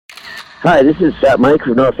Hi, this is Fat Mike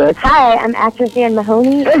from NoFX. Hi, I'm actress Ann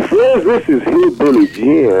Mahoney. Hey, friends, this is Hillbilly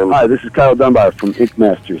Jim. Hi, this is Kyle Dunbar from Ink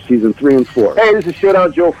Master, Season 3 and 4. Hey, this is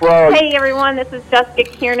Showdown Joe Frog. Hey, everyone, this is Jessica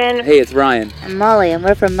Kiernan. Hey, it's Ryan. I'm Molly, and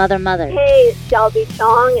we're from Mother Mother. Hey, it's Shelby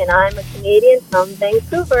Chong, and I'm a Canadian from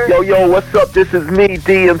Vancouver. Yo, what's up? This is me,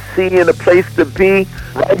 DMC, and a place to be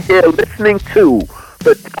right here listening to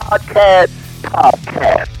the Toddcast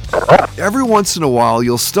Podcast. Every once in a while,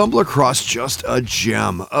 you'll stumble across just a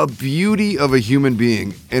gem, a beauty of a human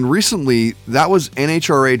being. And recently, that was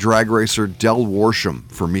NHRA drag racer Del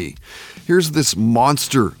Worsham for me. Here's this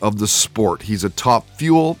monster of the sport. He's a top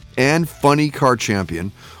fuel and funny car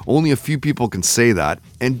champion. Only a few people can say that.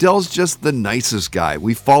 And Del's just the nicest guy.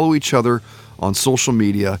 We follow each other on social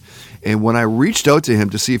media. And when I reached out to him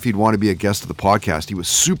to see if he'd want to be a guest of the podcast, he was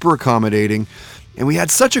super accommodating. And we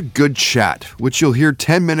had such a good chat, which you'll hear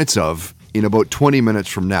 10 minutes of in about 20 minutes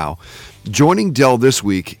from now. Joining Del this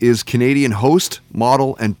week is Canadian host,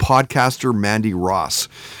 model, and podcaster Mandy Ross.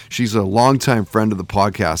 She's a longtime friend of the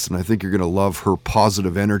podcast, and I think you're going to love her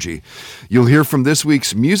positive energy. You'll hear from this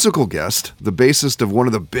week's musical guest, the bassist of one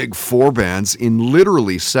of the big four bands, in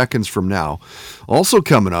literally seconds from now. Also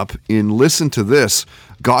coming up in Listen to This,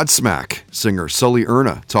 Godsmack singer Sully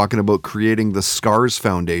Erna talking about creating the Scars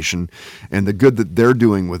Foundation and the good that they're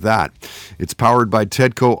doing with that. It's powered by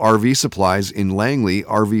Tedco RV Supplies in Langley,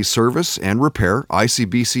 RV service and repair,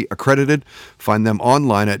 ICBC accredited. Find them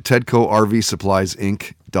online at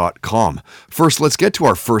tedcorvsuppliesinc.com. First, let's get to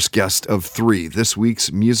our first guest of three. This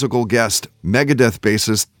week's musical guest, Megadeth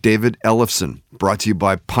bassist David Ellefson, brought to you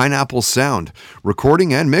by Pineapple Sound,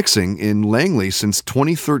 recording and mixing in Langley since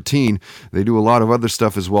 2013. They do a lot of other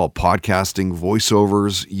stuff as well, podcasting,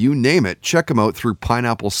 voiceovers, you name it. Check them out through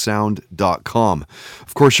pineapplesound.com.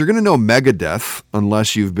 Of course, you're going to know Megadeth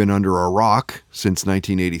unless you've been under a rock since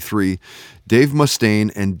 1983. Dave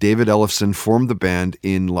Mustaine and David Ellefson formed the band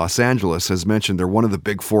in Los Angeles. As mentioned, they're one of the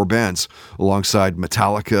big four bands alongside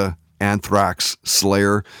Metallica, Anthrax,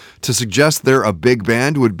 Slayer. To suggest they're a big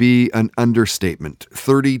band would be an understatement.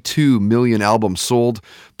 32 million albums sold,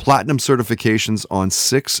 platinum certifications on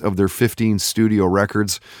 6 of their 15 studio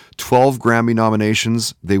records, 12 Grammy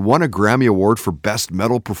nominations. They won a Grammy Award for Best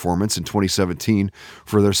Metal Performance in 2017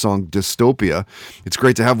 for their song Dystopia. It's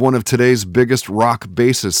great to have one of today's biggest rock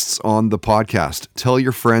bassists on the podcast. Tell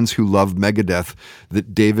your friends who love Megadeth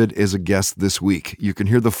that David is a guest this week. You can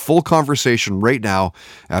hear the full conversation right now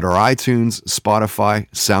at our iTunes, Spotify,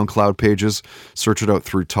 SoundCloud pages. Search it out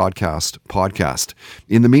through Toddcast Podcast.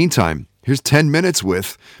 In the meantime, here's 10 minutes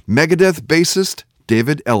with Megadeth bassist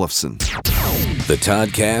David Ellefson. The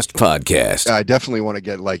Toddcast Podcast. I definitely want to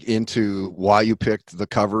get into why you picked the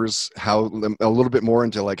covers, how a little bit more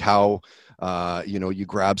into how you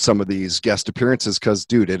grab some of these guest appearances, because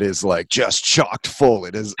dude, it is just chocked full.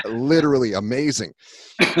 It is literally amazing.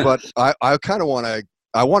 But I kind of want to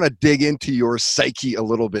dig into your psyche a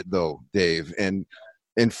little bit though, Dave, and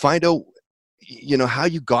find out how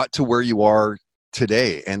you got to where you are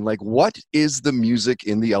today, and what is the music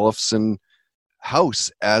in the Ellefson house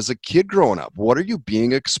as a kid growing up? What are you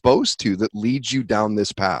being exposed to that leads you down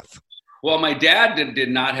this path? Well, my dad did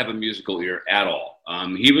not have a musical ear at all.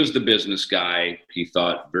 He was the business guy. He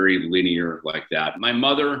thought very linear like that. My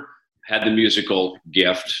mother had the musical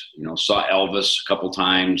gift, saw Elvis a couple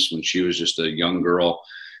times when she was just a young girl.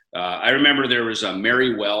 I remember there was a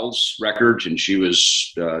Mary Wells record, and she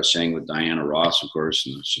was sang with Diana Ross, of course,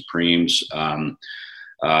 and the Supremes.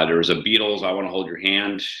 There was a Beatles, I Want to Hold Your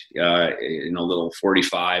Hand, in a little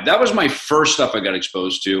 45. That was my first stuff I got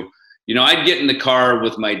exposed to. I'd get in the car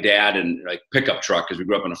with my dad and pickup truck, because we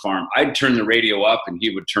grew up on a farm. I'd turn the radio up and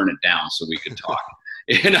he would turn it down so we could talk,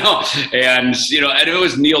 and it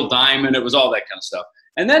was Neil Diamond. It was all that kind of stuff.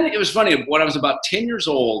 And then it was funny, when I was about 10 years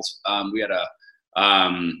old, we had a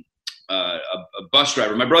bus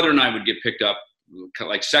driver. My brother and I would get picked up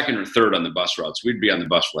second or third on the bus routes. We'd be on the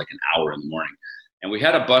bus for an hour in the morning. And we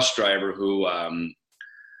had a bus driver who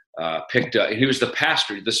picked up, he was the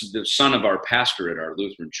pastor, the son of our pastor at our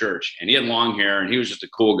Lutheran church. And he had long hair, and he was just a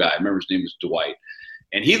cool guy. I remember his name was Dwight.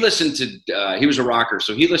 And he listened to, he was a rocker,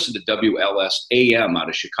 so he listened to WLS AM out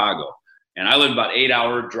of Chicago. And I lived about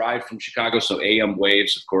 8-hour drive from Chicago, so AM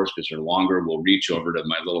waves, of course, because they're longer, will reach over to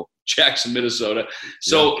my little Jackson, Minnesota.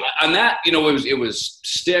 So on that, it was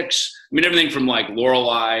Styx. I mean, everything from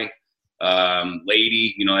Lorelei,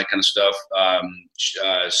 Lady, that kind of stuff.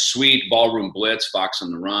 Sweet, Ballroom Blitz, Fox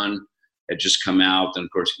on the Run had just come out. Then,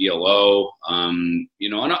 of course, ELO. And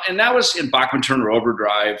that was in Bachman Turner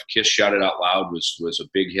Overdrive. Kiss Shout It Out Loud was a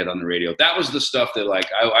big hit on the radio. That was the stuff that I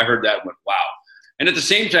heard that and went, wow. And at the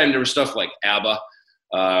same time, there was stuff like ABBA.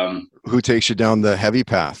 Who takes you down the heavy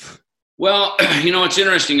path? Well, it's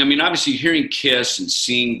interesting. I mean, obviously hearing Kiss and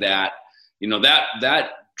seeing that, that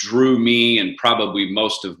drew me and probably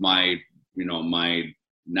most of my, my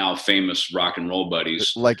now famous rock and roll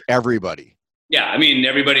buddies. Like everybody. Yeah, I mean,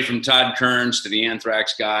 everybody from Todd Kearns to the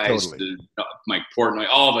Anthrax guys, Totally. to Mike Portnoy,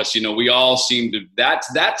 all of us, we all seemed to,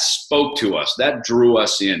 that spoke to us. That drew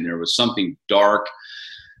us in. There was something dark.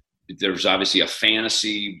 There was obviously a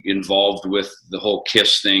fantasy involved with the whole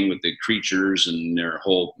Kiss thing with the creatures and their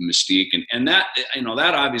whole mystique. And that,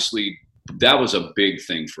 that obviously, that was a big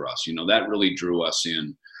thing for us. That really drew us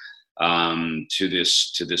in to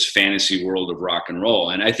this fantasy world of rock and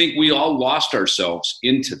roll. And I think we all lost ourselves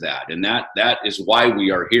into that. And that is why we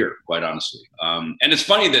are here, quite honestly. And it's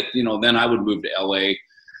funny that, then I would move to LA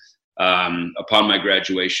upon my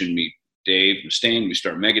graduation, meet Dave Mustaine, we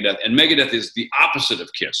start Megadeth. And Megadeth is the opposite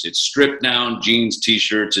of Kiss. It's stripped down jeans,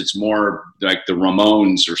 t-shirts. It's more like the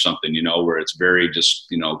Ramones or something, where it's very just,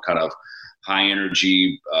 kind of high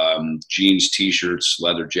energy jeans, t-shirts,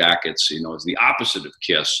 leather jackets, is the opposite of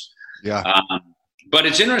Kiss. Yeah. But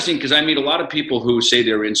it's interesting because I meet a lot of people who say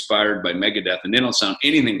they're inspired by Megadeth and they don't sound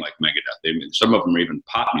anything like Megadeth. Some of them are even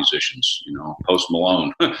pop musicians, Post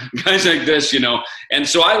Malone, guys like this, And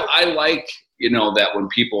so I like, that when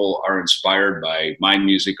people are inspired by my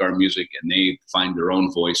music, our music, and they find their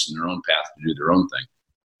own voice and their own path to do their own thing.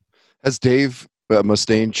 Has Dave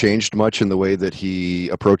Mustaine changed much in the way that he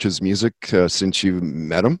approaches music since you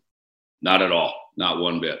met him? Not at all. Not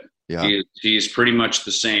one bit. Yeah. He's pretty much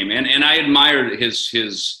the same. And I admired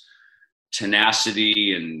his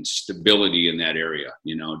tenacity and stability in that area.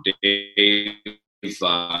 Dave, is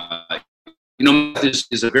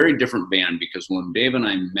a very different band because when Dave and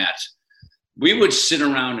I met, we would sit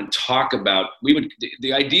around and talk about,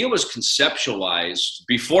 the idea was conceptualized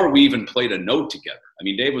before we even played a note together. I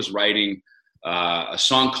mean, Dave was writing a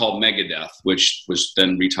song called Megadeth, which was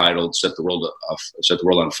then retitled Set the World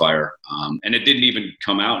on Fire. And it didn't even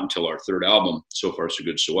come out until our third album, So Far So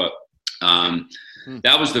Good So What.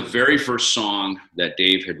 That was the very first song that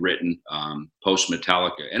Dave had written post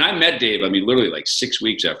Metallica. And I met Dave, literally like 6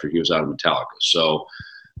 weeks after he was out of Metallica. So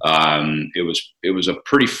it was a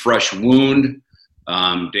pretty fresh wound.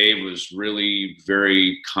 Dave was really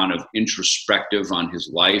very kind of introspective on his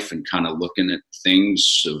life and kind of looking at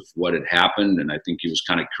things of what had happened. And I think he was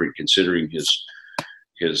kind of considering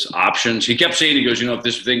his options. He kept saying, he goes, if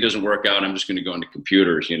this thing doesn't work out, I'm just going to go into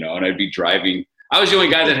computers, and I'd be driving. I was the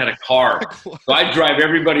only guy that had a car. So I'd drive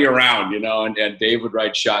everybody around, and Dave would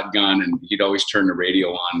ride shotgun and he'd always turn the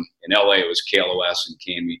radio on. In LA, it was KLOS and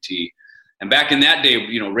KMET. And back in that day,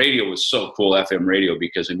 radio was so cool, FM radio,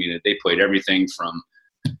 because, they played everything from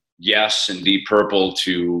Yes and Deep Purple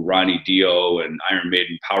to Ronnie Dio and Iron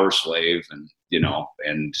Maiden, Power Slave, and,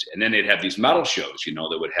 and then they'd have these metal shows,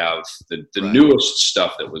 that would have the Right. newest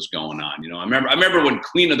stuff that was going on. I remember when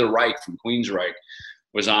Queen of the Reich from Queensryche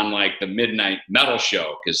was on like the midnight metal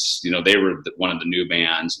show because, they were one of the new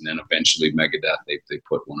bands. And then eventually Megadeth, they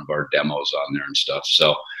put one of our demos on there and stuff.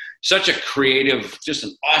 So such a creative, just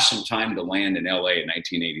an awesome time to land in LA in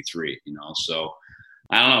 1983, so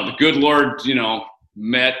I don't know, the good Lord,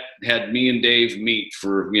 had me and Dave meet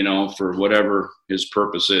for whatever his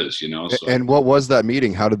purpose is, so. And what was that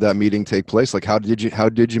meeting? How did that meeting take place? Like, how did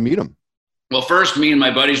you meet him? Well, first, me and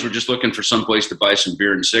my buddies were just looking for some place to buy some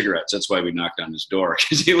beer and cigarettes. That's why we knocked on his door,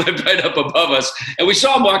 because he lived right up above us. And we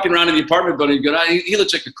saw him walking around in the apartment building. He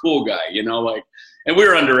looks like a cool guy, and we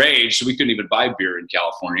were underage, so we couldn't even buy beer in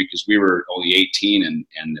California because we were only 18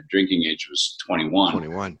 and the drinking age was 21.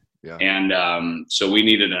 21, yeah. And so we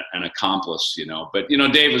needed an accomplice, But,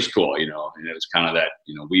 Dave was cool, and it was kind of that,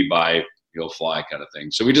 we buy, he'll fly kind of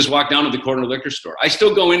thing. So we just walked down to the corner liquor store. I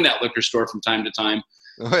still go in that liquor store from time to time.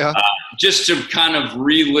 Oh, yeah. Just to kind of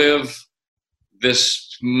relive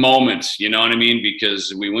this moment, you know what I mean?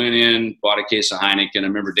 Because we went in, bought a case of Heineken. I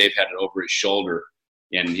remember Dave had it over his shoulder,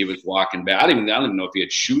 and he was walking back. I don't even know if he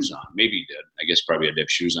had shoes on. Maybe he did. I guess probably had to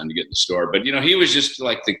have shoes on to get in the store. But, he was just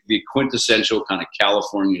like the quintessential kind of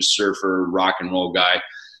California surfer, rock and roll guy.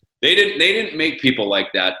 They didn't make people like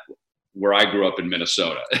that where I grew up in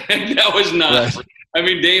Minnesota. That was not.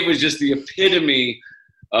 Right. Dave was just the epitome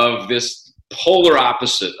of this polar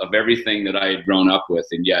opposite of everything that I had grown up with.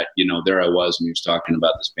 And yet, there I was, and he was talking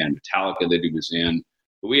about this band Metallica that he was in,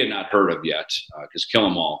 but we had not heard of yet because Kill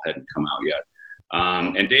 'Em All hadn't come out yet.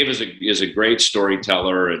 And Dave is a great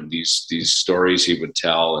storyteller, and these stories he would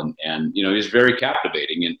tell, and he's very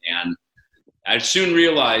captivating. And I soon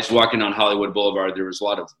realized, walking on Hollywood Boulevard, there was a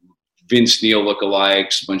lot of Vince Neil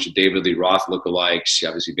lookalikes, a bunch of David Lee Roth lookalikes.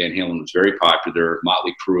 Obviously, Van Halen was very popular.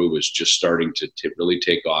 Motley Crue was just starting to really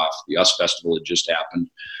take off. The US Festival had just happened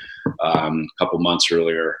a couple months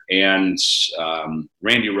earlier. And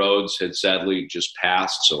Randy Rhoads had sadly just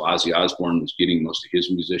passed. So Ozzy Osbourne was getting most of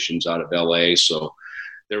his musicians out of LA. So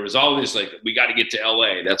there was always like, we got to get to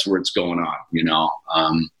LA. That's where it's going on, you know?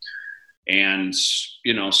 And,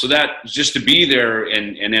 you know, so that just to be there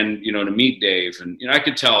and then, you know, to meet Dave, and, you know, I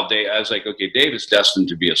could tell Dave, I was like, okay, Dave is destined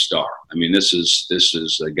to be a star. I mean, this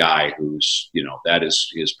is a guy who's, you know, that is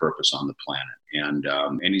his purpose on the planet.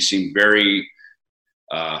 And he seemed very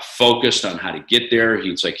focused on how to get there.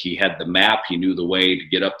 He's like, he had the map, he knew the way to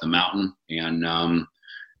get up the mountain. And,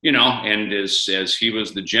 you know, and as he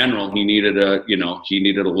was the general, he needed a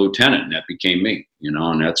lieutenant, and that became me, you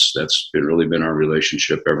know, and that's really been our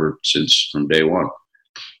relationship ever since from day one.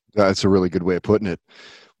 That's a really good way of putting it.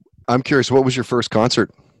 I'm curious, what was your first concert?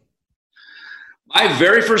 My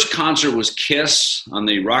very first concert was Kiss on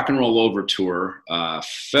the Rock and Roll Over tour,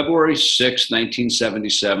 February 6,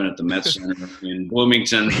 1977 at the Met Center in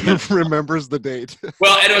Bloomington. Remembers the date.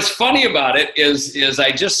 Well, and what's funny about it is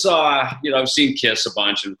I just saw, you know, I've seen Kiss a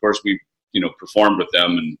bunch, and of course we, you know, performed with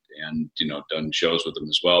them and you know, done shows with them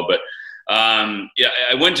as well. But yeah,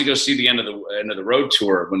 I went to go see the end of the road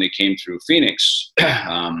tour when they came through Phoenix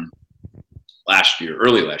early last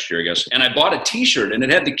year, I guess. And I bought a T-shirt, and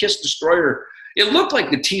it had the Kiss Destroyer. It looked like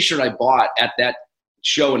the T-shirt I bought at that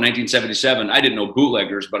show in 1977. I didn't know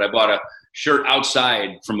bootleggers, but I bought a shirt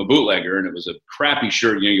outside from a bootlegger, and it was a crappy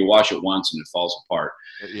shirt. You know, you wash it once and it falls apart.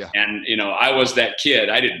 Yeah. And, you know, I was that kid.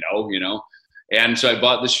 I didn't know, you know. And so I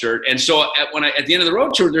bought this shirt. And so at the end of the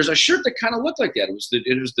road tour, there's a shirt that kind of looked like that. It was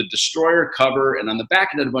the Destroyer cover, and on the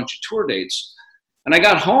back it had a bunch of tour dates. And I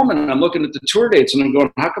got home and I'm looking at the tour dates, and I'm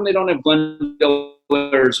going, how come they don't have Glendale,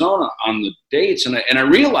 Arizona on the dates? And I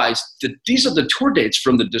realized that these are the tour dates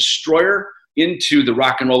from the Destroyer into the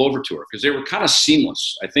Rock and Roll Over tour, because they were kind of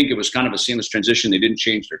seamless. I think it was kind of a seamless transition. They didn't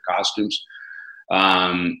change their costumes.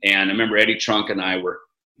 And I remember Eddie Trunk and I were,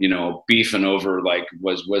 you know, beefing over, like,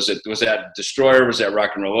 was that Destroyer? Was that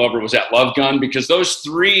Rock and Roll Over? Was that Love Gun? Because those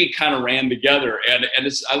three kind of ran together. And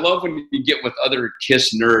I love when you get with other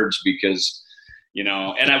Kiss nerds, because, you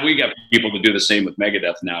know, and we got people to do the same with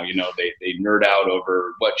Megadeth now. You know, they nerd out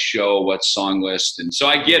over what show, what song list. And so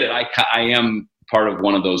I get it. I am part of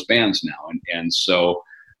one of those bands now. And so,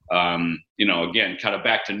 you know, again, kind of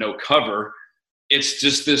back to No Cover, it's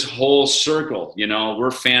just this whole circle, you know, we're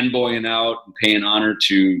fanboying out and paying honor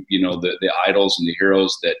to, you know, the idols and the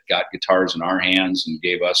heroes that got guitars in our hands and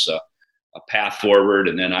gave us a path forward.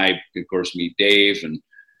 And then I, of course, meet Dave, and,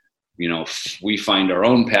 you know, we find our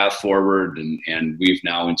own path forward, and we've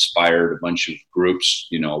now inspired a bunch of groups,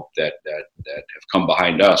 you know, that have come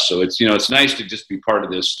behind us. So it's, you know, it's nice to just be part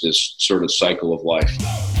of this sort of cycle of life.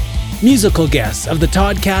 Musical guests of the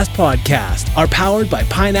Toddcast podcast are powered by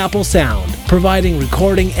Pineapple Sound, providing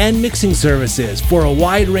recording and mixing services for a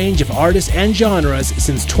wide range of artists and genres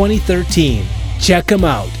since 2013. Check them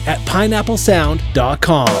out at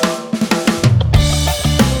pineapplesound.com.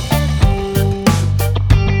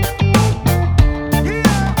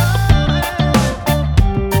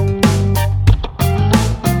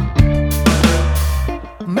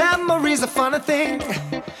 Memory's a funny thing.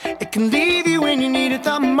 It can leave you when you need it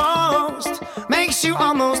the most. Makes you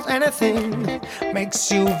almost anything.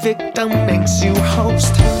 Makes you victim, makes you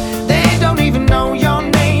host. They don't even know your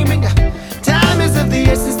name. Time is of the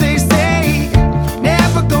essence, they say.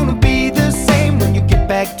 Never gonna be the same when you get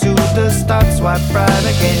back to the start. Swipe right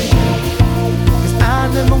again. 'Cause I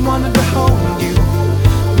never wanted to hold you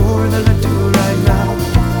more than I do right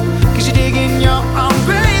now. 'Cause you're digging your own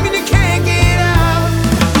grave and you can't get out.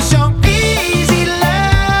 'Cause you're easy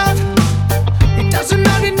love. It doesn't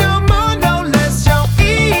matter no more, no less. You're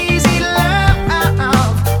easy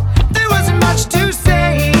love. There wasn't much to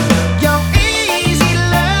say. You're easy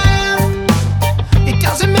love. It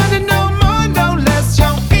doesn't matter no more, no less.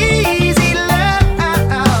 You're easy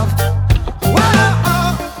love.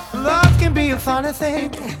 Whoa, love can be a funny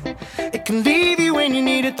thing. It can leave you when you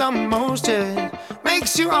need it the most. Yeah.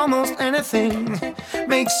 Makes you almost anything.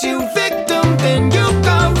 Makes you victim, then you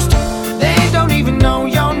ghost. They don't even know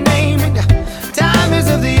your name. Time is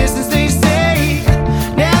of the essence, they say.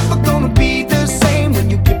 Never gonna be the same when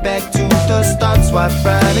you get back to the start. Swipe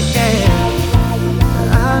right again.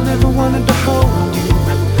 I never wanted to hold you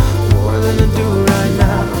more than I do right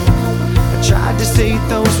now. I tried to say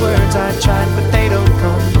those words, I tried, but they don't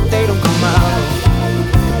come out.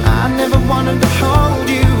 I never wanted to hold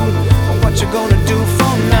you. What you gonna do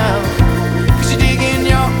for now? 'Cause you're digging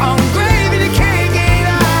your own grave and you can't get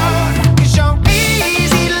out. 'Cause you're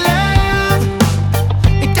easy love.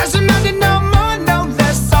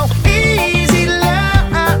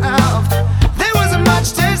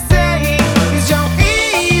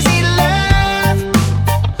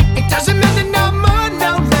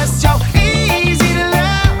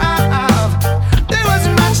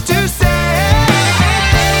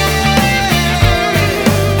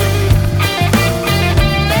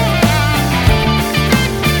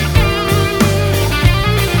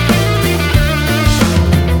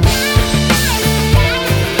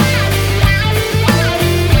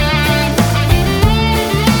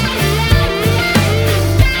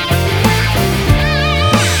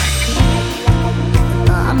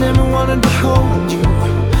 never wanted to hold you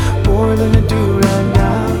more than I do right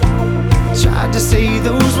now. Tried to say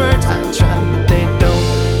those words, I tried, but they don't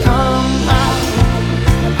come out.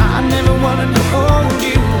 I never wanted to hold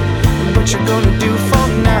you, what you gonna do for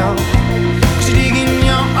now? 'Cause you're digging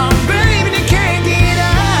your arm, baby, and you can't get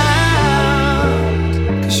out.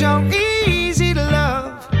 'Cause you're easy to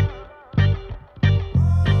love,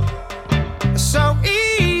 so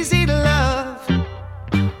easy to love.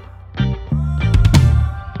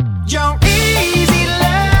 You're easy to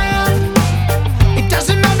love. It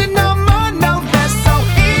doesn't matter no more, no less. So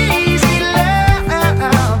easy to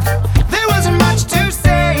love. There wasn't much to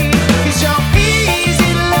say, 'cause you're easy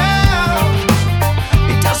to love.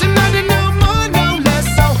 It doesn't matter no more, no less.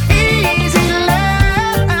 So easy to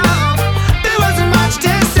love. There wasn't much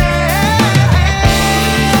to say.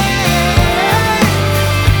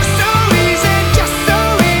 So easy, just so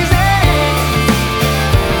easy.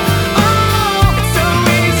 Oh, it's so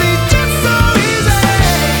easy, just so easy.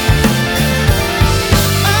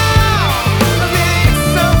 Oh, it's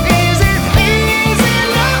so easy, easy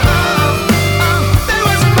love. There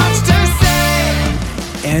wasn't much to say.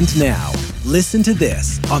 And now, listen to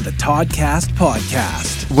this on the Toddcast podcast.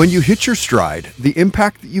 When you hit your stride, the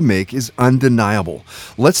impact that you make is undeniable.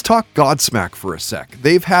 Let's talk Godsmack for a sec.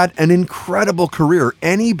 They've had an incredible career.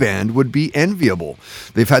 Any band would be enviable.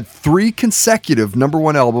 They've had 3 consecutive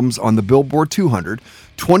 #1 albums on the Billboard 200,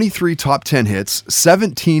 23 top 10 hits,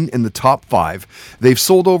 17 in the top 5. They've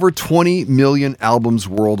sold over 20 million albums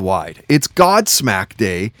worldwide. It's Godsmack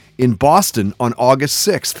Day in Boston on August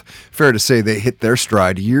 6th. Fair to say they hit their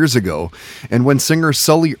stride years ago. And when singer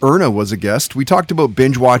Sully Erna was a guest, we talked about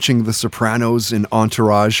binge watching The Sopranos in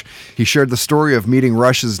Entourage. He shared the story of meeting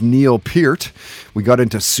Rush's Neil Peart. We got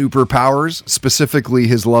into superpowers, specifically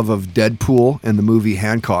his love of Deadpool and the movie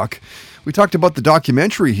Hancock. We talked about the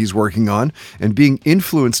documentary he's working on and being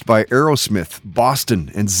influenced by Aerosmith,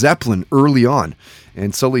 Boston, and Zeppelin early on.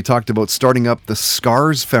 And Sully talked about starting up the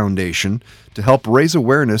Scars Foundation to help raise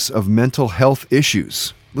awareness of mental health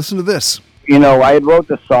issues. Listen to this. You know, I had wrote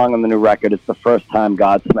this song on the new record. It's the first time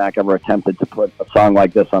Godsmack ever attempted to put a song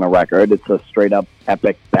like this on a record. It's a straight-up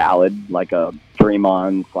epic ballad, like a Dream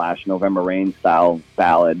On / November Rain style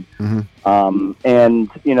ballad. And,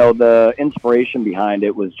 you know, the inspiration behind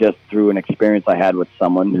it was just through an experience I had with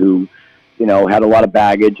someone who, you know, had a lot of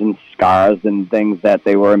baggage and scars and things that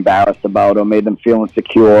they were embarrassed about or made them feel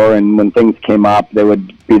insecure. And when things came up, they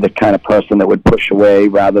would be the kind of person that would push away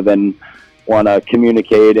rather than want to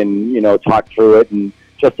communicate and, you know, talk through it and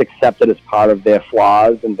just accept it as part of their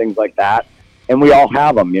flaws and things like that. And we all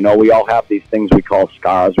have them, you know, we all have these things we call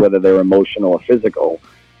scars, whether they're emotional or physical.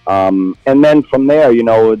 And then from there, you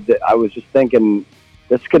know, I was just thinking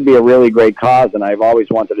this could be a really great cause, and I've always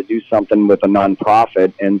wanted to do something with a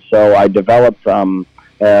nonprofit. And so I developed an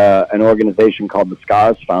organization called the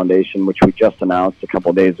Scars Foundation, which we just announced a couple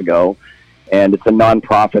of days ago. And it's a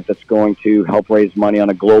nonprofit that's going to help raise money on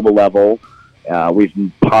a global level.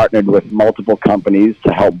 We've partnered with multiple companies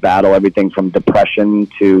to help battle everything from depression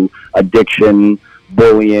to addiction,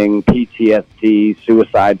 bullying, PTSD,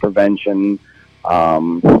 suicide prevention.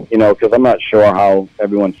 You know, because I'm not sure how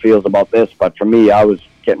everyone feels about this, but for me, I was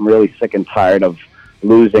getting really sick and tired of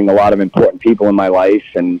losing a lot of important people in my life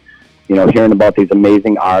and, you know, hearing about these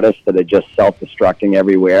amazing artists that are just self-destructing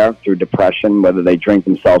everywhere through depression, whether they drink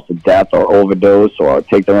themselves to death or overdose or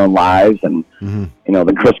take their own lives. And, you know,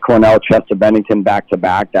 the Chris Cornell, Chester Bennington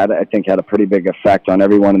back-to-back, that I think had a pretty big effect on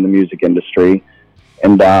everyone in the music industry.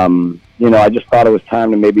 And, you know, I just thought it was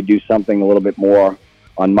time to maybe do something a little bit more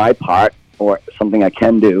on my part or something I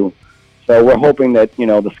can do. So we're hoping that, you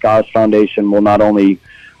know, the Scars Foundation will not only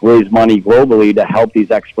raise money globally to help these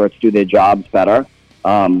experts do their jobs better,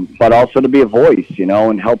 but also to be a voice, you know,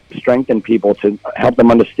 and help strengthen people, to help them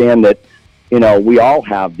understand that, you know, we all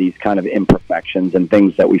have these kind of imperfections and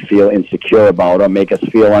things that we feel insecure about or make us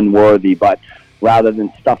feel unworthy, but rather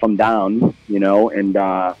than stuff them down, you know, and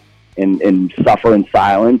suffer in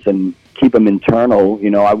silence and keep them internal, you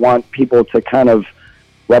know, I want people to kind of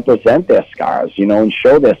represent their scars, you know, and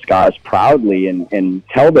show their scars proudly and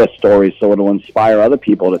tell their stories so it'll inspire other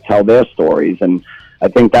people to tell their stories. And I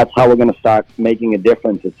think that's how we're going to start making a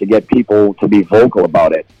difference, is to get people to be vocal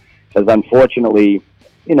about it. Because unfortunately,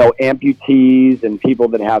 you know, amputees and people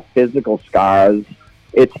that have physical scars,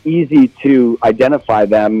 it's easy to identify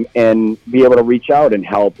them and be able to reach out and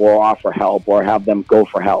help or offer help or have them go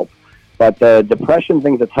for help. But the depression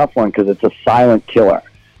thing's a tough one because it's a silent killer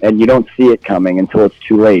and you don't see it coming until it's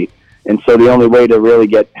too late. And so the only way to really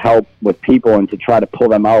get help with people and to try to pull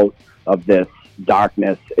them out of this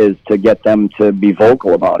darkness is to get them to be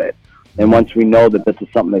vocal about it. And once we know that this is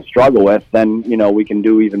something they struggle with, then, we can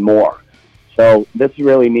do even more. So this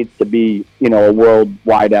really needs to be, a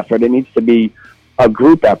worldwide effort. It needs to be a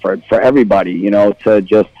group effort for everybody, to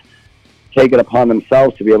just take it upon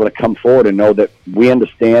themselves to be able to come forward and know that we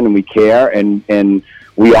understand and we care, and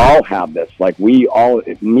we all have this. Like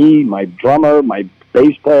me, my drummer, my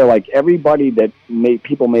bass player, like everybody that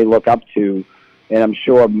people may look up to, and I'm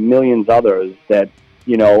sure millions others that,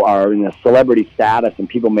 are in a celebrity status and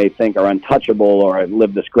people may think are untouchable or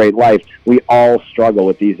live this great life. We all struggle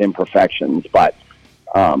with these imperfections, but,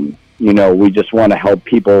 we just want to help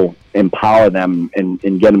people, empower them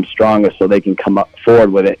and get them stronger so they can come up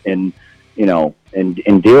forward with it and deal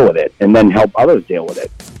with it, and then help others deal with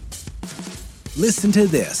it. Listen to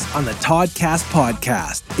this on the Toddcast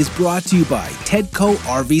podcast is brought to you by Tedco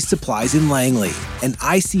RV Supplies in Langley, an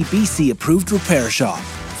ICBC approved repair shop.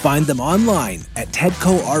 Find them online at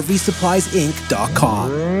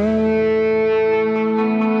TedcoRVSuppliesInc.com.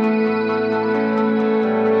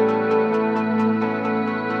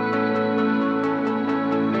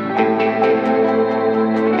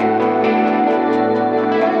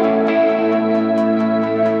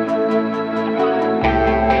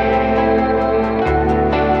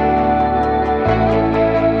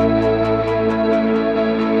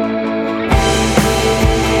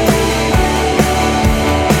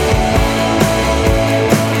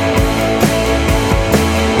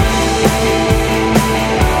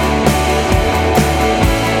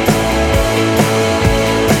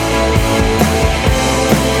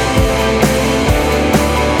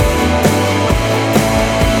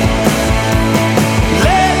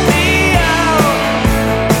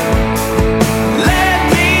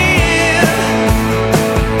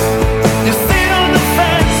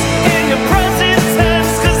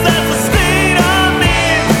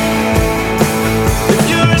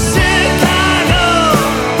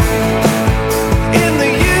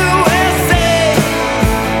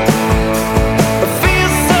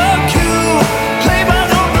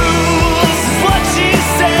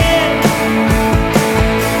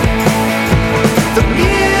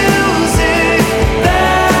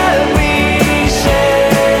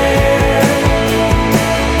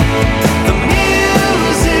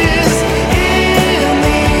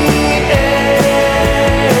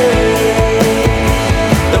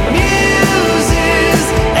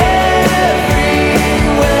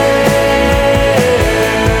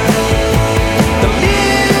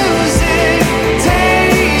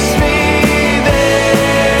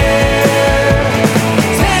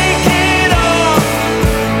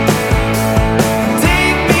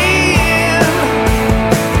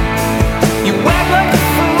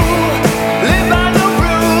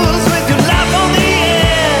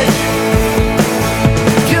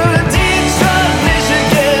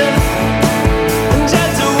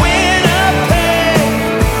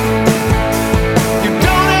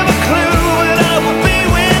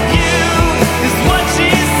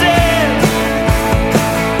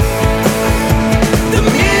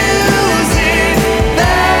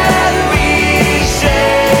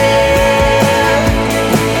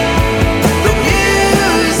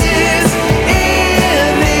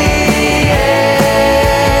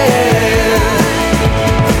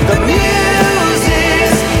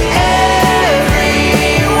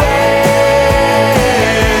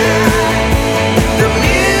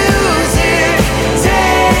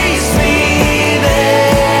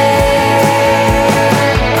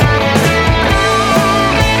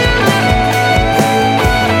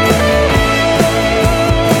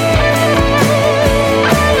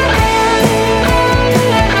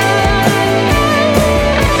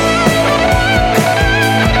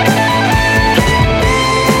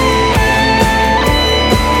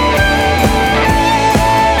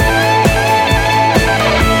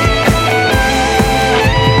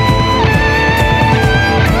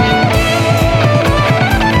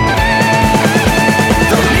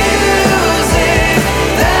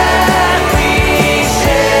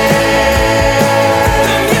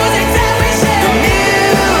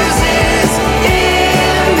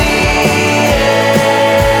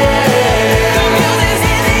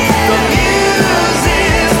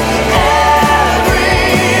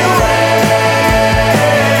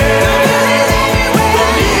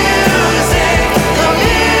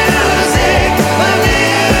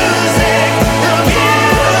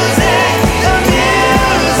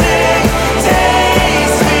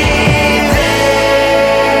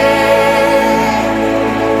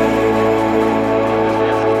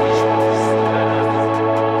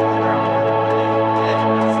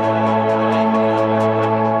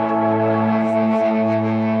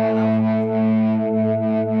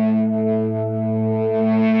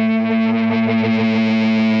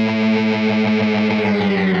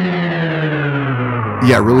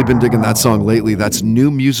 Yeah, really been digging that song lately. That's new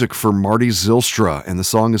music for Marty Zylstra, and the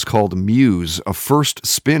song is called Muse, a first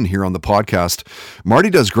spin here on the podcast. Marty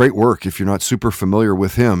does great work. If you're not super familiar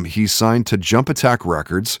with him, he's signed to Jump Attack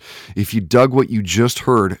Records. If you dug what you just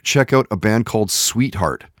heard, check out a band called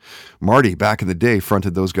Sweetheart. Marty, back in the day,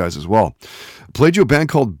 fronted those guys as well. Played you a band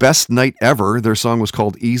called Best Night Ever. Their song was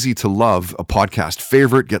called Easy to Love, a podcast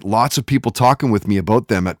favorite. Get lots of people talking with me about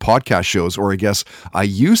them at podcast shows, or I guess I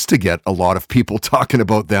used to get a lot of people talking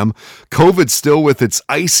about them. COVID still with its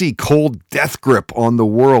icy cold death grip on the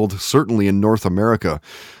world, certainly in North America.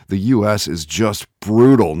 The U.S. is just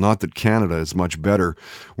brutal. Not that Canada is much better.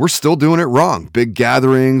 We're still doing it wrong. Big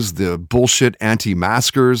gatherings, the bullshit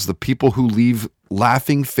anti-maskers, the people who leave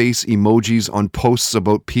laughing face emojis on posts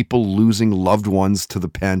about people losing loved ones to the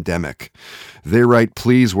pandemic. They write,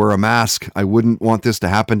 please wear a mask. I wouldn't want this to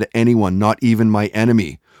happen to anyone, not even my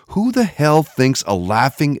enemy. Who the hell thinks a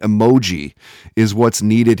laughing emoji is what's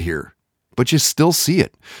needed here? But you still see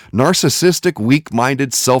it. Narcissistic,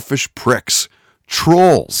 weak-minded, selfish pricks.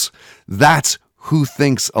 Trolls. That's who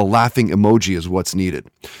thinks a laughing emoji is what's needed.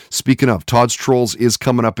 Speaking of, Todd's Trolls is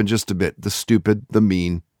coming up in just a bit. The stupid, the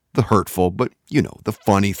mean, the hurtful, but you know, the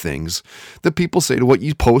funny things that people say to what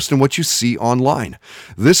you post and what you see online.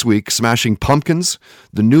 This week, Smashing Pumpkins,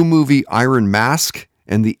 the new movie Iron Mask,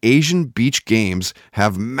 and the Asian Beach Games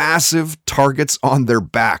have massive targets on their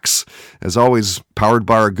backs. As always, powered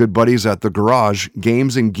by our good buddies at The Garage,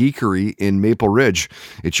 Games and Geekery in Maple Ridge.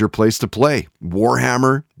 It's your place to play.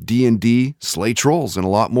 Warhammer, D&D, Slay Trolls, and a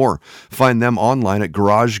lot more. Find them online at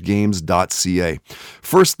garagegames.ca.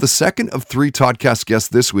 First, the second of three Toddcast guests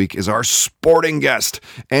this week is our sporting guest,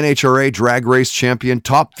 NHRA drag race champion,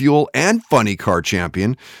 Top Fuel, and Funny Car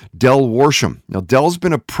champion, Del Worsham. Now, Del's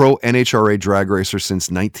been a pro NHRA drag racer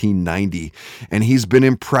since 1990, and he's been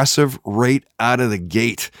impressive right out of the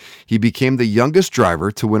gate. He became the youngest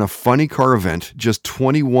driver to win a Funny Car event, just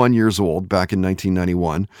 21 years old, back in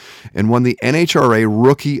 1991, and won the NHRA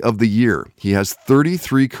Rookie of the Year. He has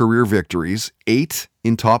 33 career victories, 8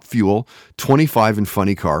 in Top Fuel, 25 in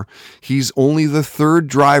Funny Car. He's only the third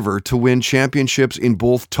driver to win championships in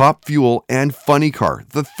both Top Fuel and Funny Car,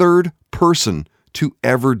 the third person to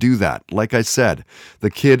ever do that. Like I said, the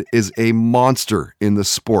kid is a monster in the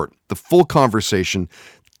sport. The full conversation,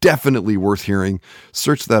 definitely worth hearing.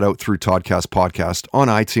 Search that out through Toddcast Podcast on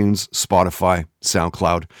iTunes, Spotify,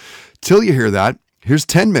 SoundCloud. Till you hear that, here's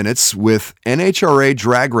 10 minutes with NHRA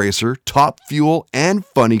drag racer, Top Fuel, and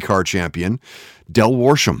Funny Car champion, Del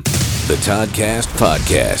Worsham. The Toddcast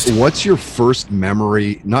Podcast. What's your first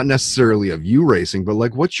memory, not necessarily of you racing, but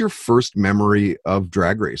like what's your first memory of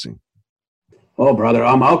drag racing? Oh, brother.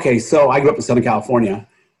 Okay, so I grew up in Southern California,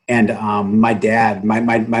 and my dad, my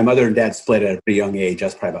mother and dad split at a pretty young age. I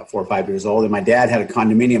was probably about 4 or 5 years old, and my dad had a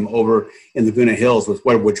condominium over in Laguna Hills,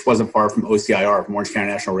 which wasn't far from OCIR, from Orange County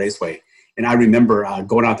National Raceway. And I remember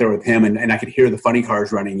going out there with him, and I could hear the funny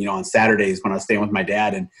cars running, you know, on Saturdays when I was staying with my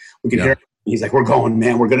dad, and we could hear. He's like, "We're going,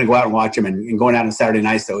 man. We're going to go out and watch him," and going out on Saturday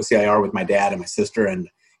nights to OCIR with my dad and my sister, and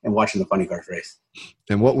watching the funny cars race.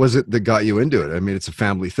 And what was it that got you into it? I mean, it's a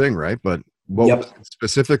family thing, right? But what was it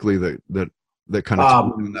specifically that kind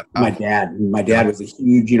of my dad was a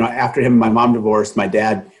huge, you know, after him and my mom divorced, my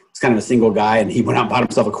dad was kind of a single guy, and he went out and bought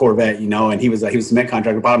himself a Corvette, you know, and he was a cement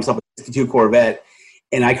contractor, bought himself a 62 Corvette.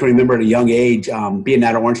 And I can remember at a young age being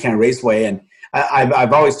at Orange County Raceway, and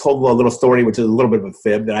I've always told a little story, which is a little bit of a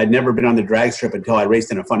fib, that I'd never been on the drag strip until I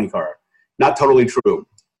raced in a funny car. Not totally true.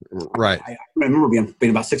 Right. I remember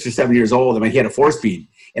being about 6 or 7 years old, and he had a 4-speed,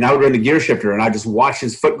 and I would run the gear shifter, and I just watch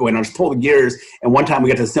his foot go in. I just pull the gears, and one time we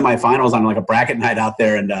got to the semifinals on like a bracket night out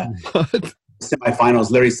there, and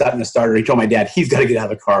semifinals, Larry Sutton, the starter, he told my dad, he's got to get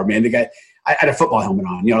out of the car, man. The guy, I had a football helmet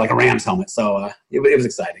on, you know, like a Rams helmet, so it was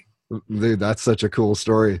exciting. Dude, that's such a cool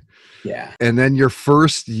story. Yeah. And then your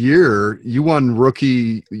first year, you won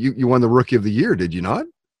rookie. You won the Rookie of the Year, did you not?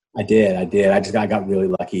 I did. I got really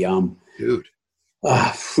lucky. Dude.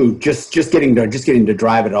 Just getting to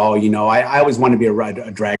drive it all. You know, I always wanted to be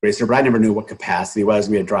a drag racer, but I never knew what capacity it was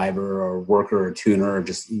to be a driver or a worker or a tuner or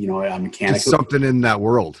just, you know, a mechanic. Just something in that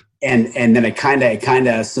world. And then it kind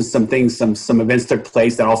of some events took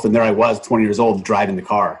place that also there I was 20 years old driving the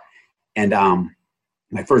car, and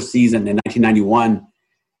my first season in 1991,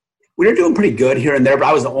 we were doing pretty good here and there, but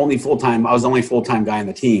I was the only full-time guy on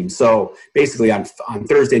the team. So basically on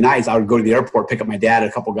Thursday nights, I would go to the airport, pick up my dad,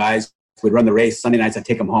 a couple guys, we'd run the race. Sunday nights, I'd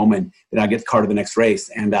take them home, and then I'd get the car to the next race.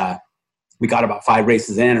 And we got about 5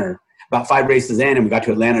 races in, and we got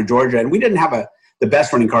to Atlanta, Georgia, and we didn't have the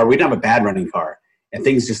best running car. We didn't have a bad running car. And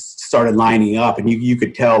things just started lining up, and you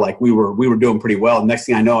could tell like we were doing pretty well. Next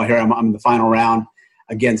thing I know, here I'm in the final round.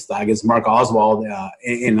 against Mark Oswald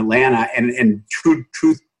in Atlanta, and true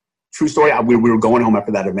story. We were going home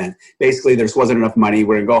after that event. Basically, there just wasn't enough money.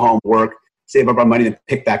 We're gonna go home, work, save up our money, and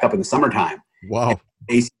pick back up in the summertime. Wow.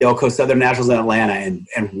 ACL Coast Southern Nationals in Atlanta,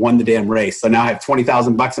 and won the damn race. So now I have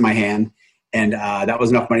 $20,000 in my hand, and that was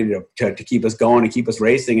enough money to keep us going and keep us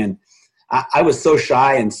racing. And I was so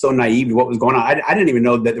shy and so naive to what was going on. I didn't even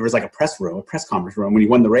know that there was like a press conference room when he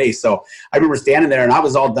won the race. So I remember standing there, and I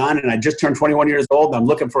was all done, and I just turned 21 years old, and I'm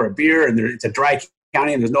looking for a beer, and it's a dry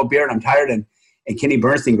county, and there's no beer, and I'm tired. And Kenny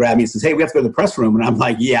Bernstein grabbed me and says, "Hey, we have to go to the press room." And I'm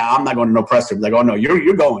like, "Yeah, I'm not going to no press room." He's like, "Oh no,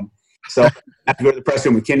 you're going." So I have to go to the press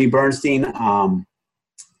room with Kenny Bernstein,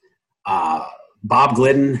 Bob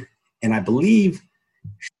Glidden, and I believe,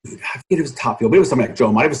 I forget it was Top Fuel, but it was somebody like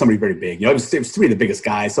Joe Mott. It was somebody very big. It was three of the biggest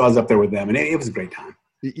guys. So I was up there with them, and it was a great time.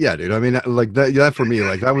 Yeah, dude. I mean, like that for me,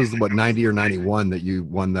 like that was what, 90 or 91 that you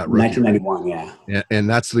won that rookie. 1991, yeah. And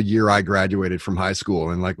that's the year I graduated from high school.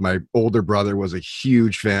 And like my older brother was a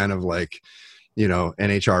huge fan of like,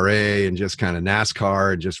 NHRA and just kind of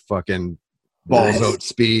NASCAR and just fucking balls out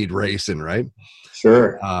speed racing, right?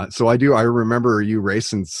 Sure. So I remember you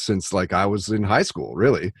racing since like I was in high school,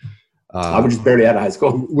 really. I was just barely out of high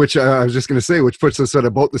school. Which I was just going to say, which puts us at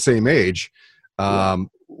about the same age.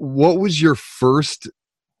 What was your first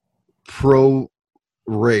pro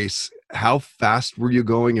race? How fast were you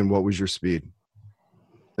going, and what was your speed?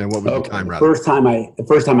 And what was the time? Rather, the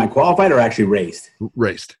first time I qualified or actually raced.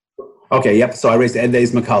 Raced. Okay. Yep. So I raced Ed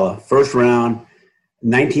Days McCullough, first round,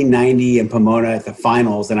 1990 in Pomona at the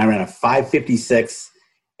finals, and I ran a 5:56.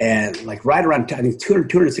 And like right around, I think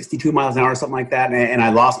 262 miles an hour or something like that. And I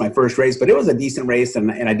lost my first race, but it was a decent race,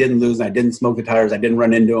 and I didn't lose. And I didn't smoke the tires. I didn't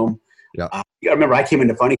run into them. Yeah. I remember I came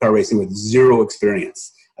into funny car racing with zero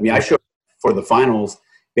experience. I mean, I showed up for the finals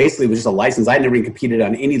basically with just a license. I never even competed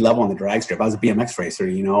on any level on the drag strip. I was a BMX racer,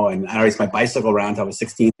 and I raced my bicycle around until I was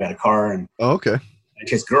 16. I had a car and okay. I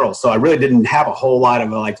chased girls. So I really didn't have a whole lot of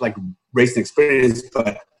like racing experience,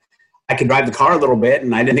 but I could drive the car a little bit,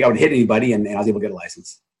 and I didn't think I would hit anybody, and I was able to get a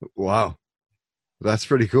license. Wow. That's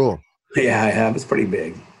pretty cool. Yeah, I have. It's pretty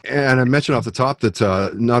big. And I mentioned off the top that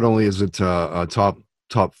not only is it a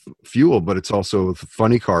top fuel, but it's also the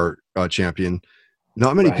funny car champion.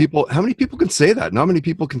 Not many people, how many people can say that? Not many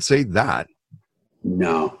people can say that.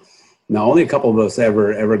 No, only a couple of us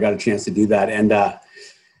ever got a chance to do that. And let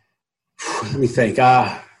me think.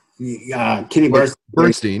 Kenny Bernstein.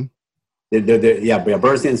 Bernstein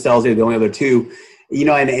and Stelzy are the only other two.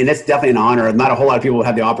 And it's definitely an honor. Not a whole lot of people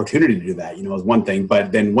have the opportunity to do that, is one thing.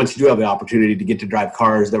 But then once you do have the opportunity to get to drive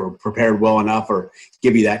cars that were prepared well enough or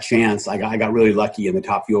give you that chance, I got really lucky in the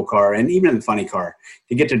top fuel car and even in the funny car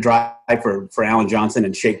to get to drive for Alan Johnson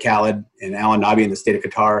and Sheikh Khalid and Alan Nabi in the state of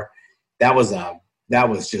Qatar. That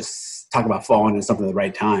was just talk about falling into something at the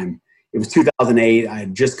right time. It was 2008. I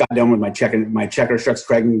had just got done with my Checker Strucks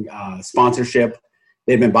Craig sponsorship.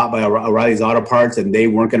 They'd been bought by O'Reilly's Auto Parts, and they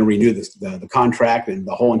weren't going to renew the contract, and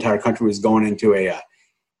the whole entire country was going into a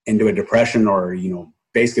depression, or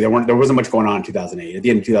basically there wasn't much going on in 2008. At the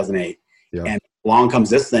end of 2008, and along comes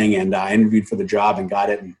this thing, and I interviewed for the job and got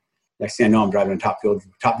it. And next thing I know, I'm driving a top fuel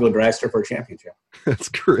dragster for a championship. That's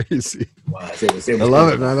crazy. It was I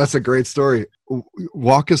love it, man. That's a great story.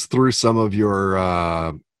 Walk us through some of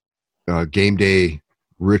your game day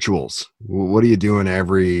rituals. What are you doing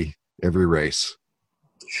every race?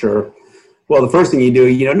 Sure. Well, the first thing you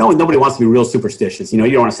do, nobody wants to be real superstitious. You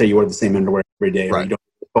don't want to say you wear the same underwear every day. Right.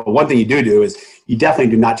 But one thing you do is you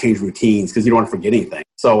definitely do not change routines because you don't want to forget anything.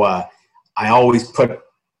 So I always put,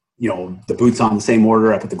 the boots on the same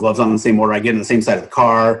order. I put the gloves on the same order. I get on the same side of the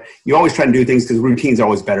car. You always try to do things because routines are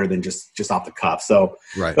always better than just off the cuff. So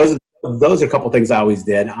those are a couple of things I always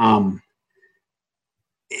did.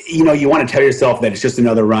 You want to tell yourself that it's just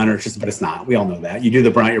another run, but it's not. We all know that. You do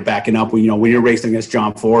the burnout, you're backing up. When you're racing against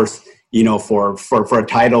John Force, for a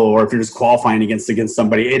title, or if you're just qualifying against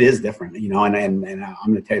somebody, it is different. And I'm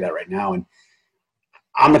going to tell you that right now. And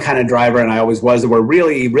I'm the kind of driver, and I always was, where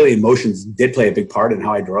really, really emotions did play a big part in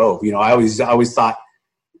how I drove. I always thought.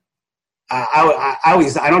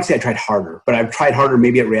 I don't say I tried harder, but I've tried harder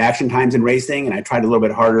maybe at reaction times in racing, and I tried a little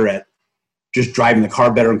bit harder at just driving the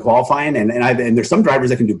car better and qualifying. And there's some drivers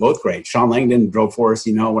that can do both great. Sean Langdon drove for us,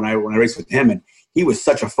 when I raced with him, and he was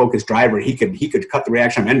such a focused driver. He could cut the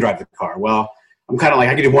reaction and drive the car. Well, I'm kind of like,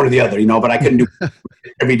 I could do one or the other, but I couldn't do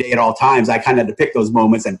every day at all times. I kind of had to pick those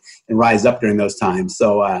moments and rise up during those times.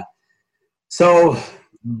 So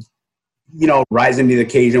rising to the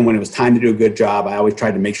occasion when it was time to do a good job, I always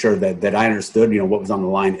tried to make sure that I understood, what was on the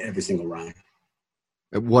line every single round.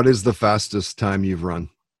 What is the fastest time you've run?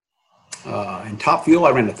 In top fuel,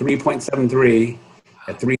 I ran a 3.73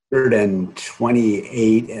 at 3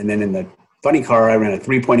 128, and then in the funny car, I ran a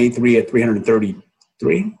 3.83 at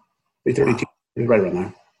 333, 332, right around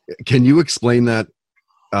there. Can you explain that?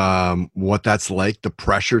 What that's like, the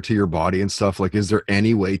pressure to your body and stuff? Like, is there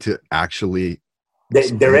any way to actually?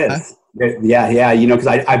 There is. Yeah. You know, because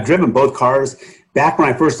I've driven both cars. Back when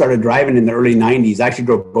I first started driving in the early 90s, I actually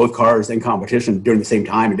drove both cars in competition during the same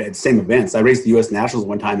time at the same events. I raced the U.S. Nationals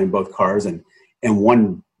one time in both cars and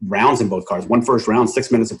won rounds in both cars. One first round,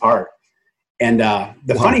 6 minutes apart. And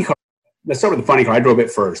the funny car, let's start with the funny car. I drove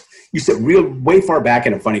it first. You sit way far back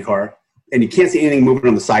in a funny car, and you can't see anything moving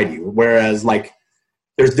on the side of you. Whereas, like,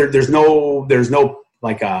 there's no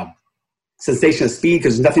like sensation of speed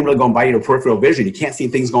because there's nothing really going by your peripheral vision. You can't see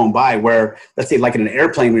things going by where, let's say, like in an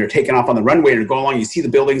airplane, when you're taking off on the runway and you're going along, you see the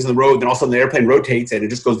buildings in the road, then all of a sudden the airplane rotates and it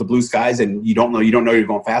just goes to blue skies and you don't know you're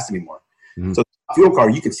going fast anymore. Mm-hmm. So the fuel car,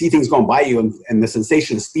 you can see things going by you and the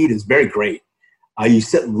sensation of speed is very great. You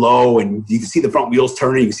sit low and you can see the front wheels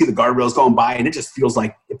turning, you can see the guardrails going by, and it just feels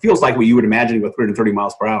like what you would imagine with 330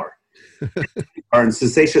 miles per hour. Our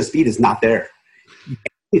sensation of speed is not there.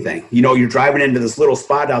 Anything. You know, you're driving into this little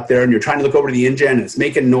spot out there and you're trying to look over to the engine and it's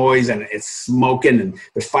making noise and it's smoking and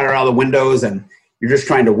there's fire out of the windows and you're just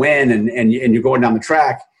trying to win and you're going down the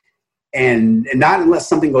track and not unless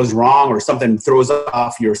something goes wrong or something throws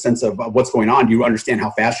off your sense of what's going on, do you understand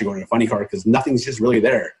how fast you're going in a funny car because nothing's just really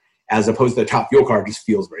there, as opposed to the top fuel car just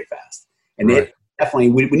feels very fast. And right. It definitely,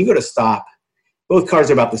 when you go to stop, both cars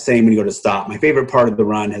are about the same when you go to stop. My favorite part of the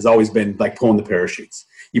run has always been like pulling the parachutes.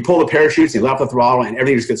 You pull the parachutes, you let off the throttle, and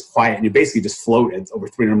everything just gets quiet, and you basically just float at over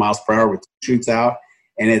 300 miles per hour with shoots out,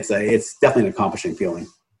 and it's definitely an accomplishing feeling.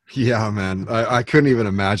 Yeah, man. I couldn't even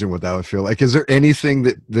imagine what that would feel like. Is there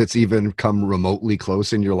anything that's even come remotely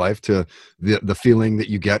close in your life to the feeling that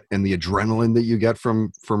you get and the adrenaline that you get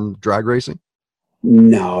from drag racing?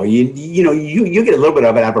 No, you know, you get a little bit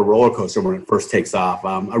of it out of a roller coaster when it first takes off.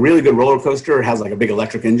 A really good roller coaster has like a big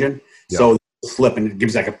electric engine, so slip and it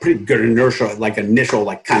gives like a pretty good inertia, like initial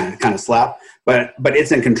like kind of slap, but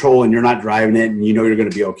it's in control and you're not driving it and you know you're going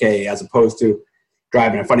to be okay, as opposed to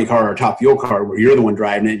driving a funny car or a top fuel car where you're the one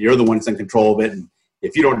driving it, you're the one that's in control of it, and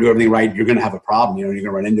if you don't do everything right, you're going to have a problem. You know, you're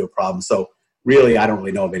going to run into a problem. So really, I don't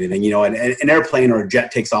really know of anything. You know, an airplane or a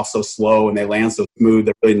jet takes off so slow and they land so smooth.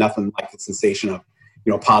 There's really nothing like the sensation of,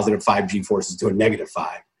 you know, positive 5 G forces to a negative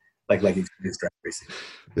 5. Like experience drag racing.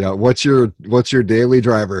 Yeah, what's your daily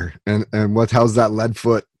driver and how's that lead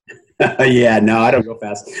foot? Yeah, no, I don't go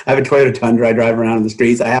fast. I have a Toyota Tundra. I drive around in the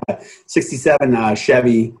streets. I have a '67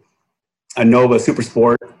 Chevy, a Nova Super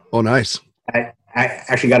Sport. Oh, nice. I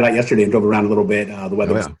actually got it out yesterday and drove around a little bit. The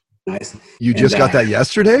weather was nice. You just got that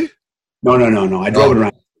yesterday? No. I drove it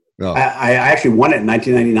around. Oh. I actually won it in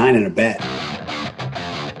 1999 in a bet.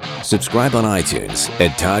 Subscribe on iTunes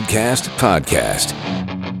at Toddcast Podcast.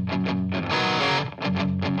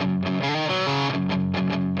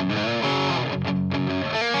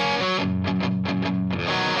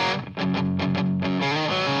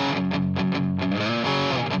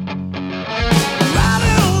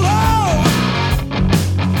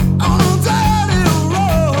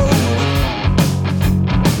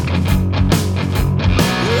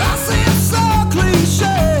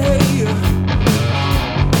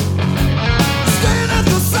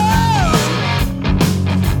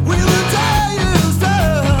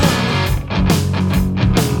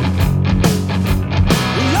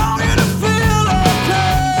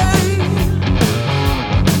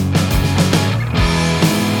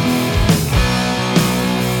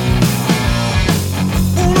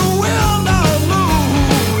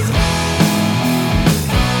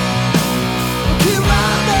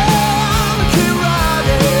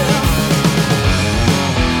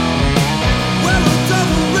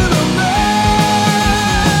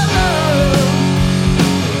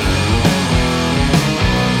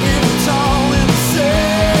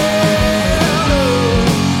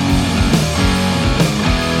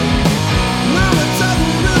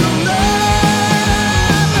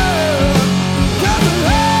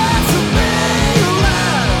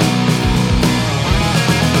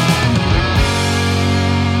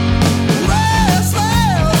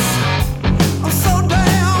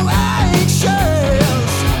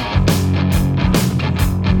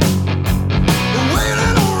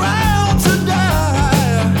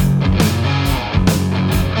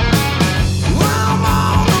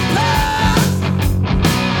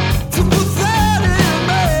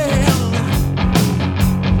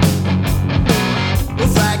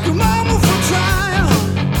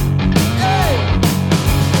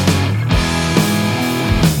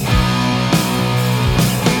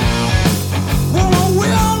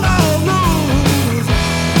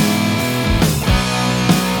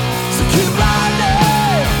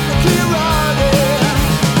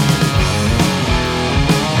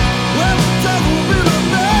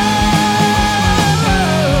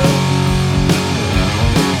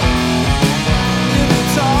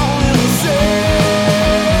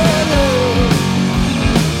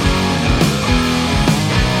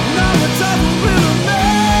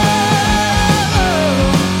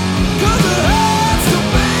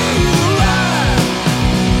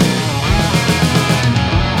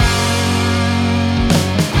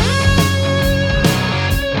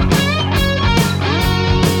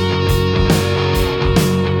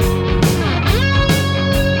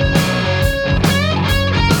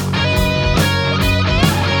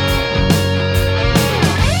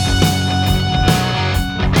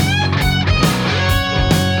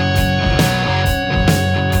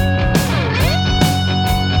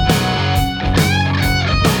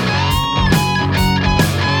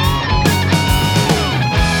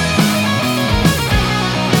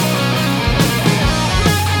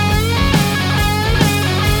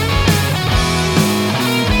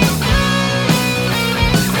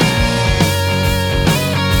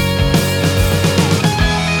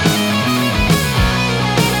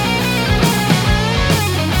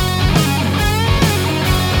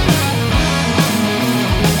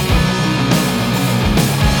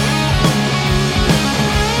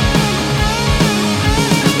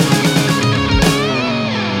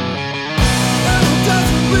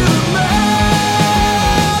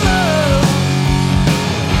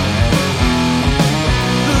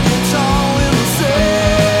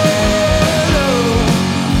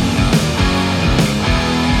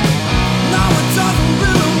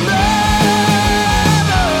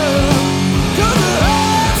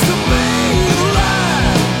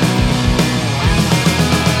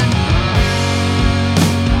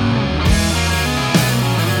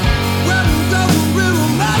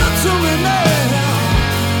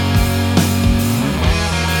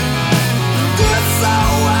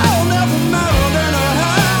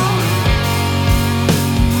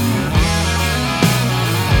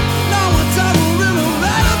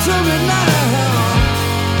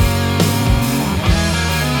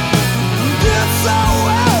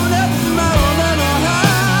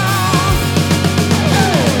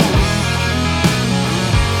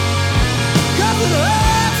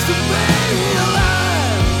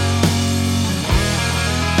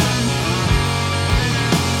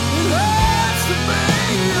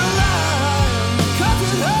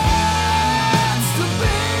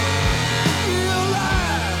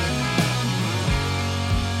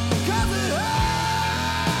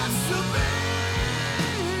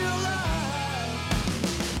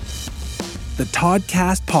 The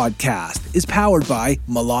Toddcast podcast is powered by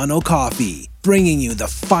Milano Coffee, bringing you the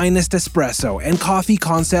finest espresso and coffee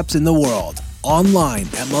concepts in the world. Online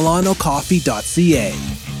at milanocoffee.ca.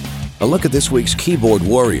 A look at this week's keyboard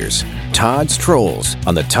warriors, Todd's Trolls,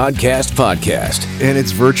 on the Toddcast podcast. And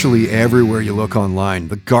it's virtually everywhere you look online.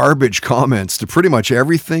 The garbage comments to pretty much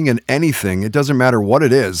everything and anything. It doesn't matter what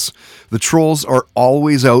it is. The trolls are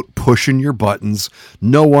always out pushing your buttons.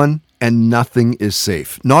 No one and nothing is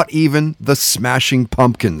safe. Not even the Smashing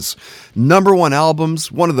Pumpkins. #1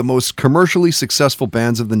 albums, one of the most commercially successful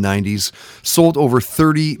bands of the 90s, sold over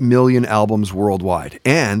 30 million albums worldwide.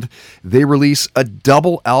 And they release a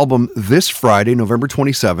double album this Friday, November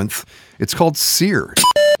 27th. It's called Sear.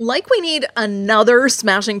 Like we need another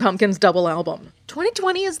Smashing Pumpkins double album.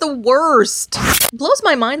 2020 is the worst. Blows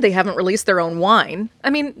my mind they haven't released their own wine. I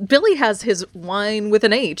mean, Billy has his wine with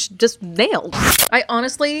an H just nailed. I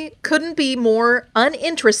honestly couldn't be more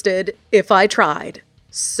uninterested if I tried.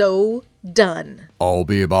 So done. I'll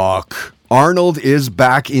be back. Arnold is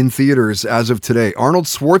back in theaters as of today. Arnold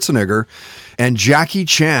Schwarzenegger and Jackie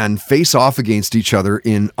Chan face off against each other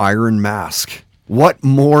in Iron Mask. What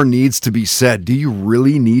more needs to be said? Do you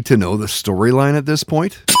really need to know the storyline at this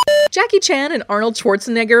point? Jackie Chan and Arnold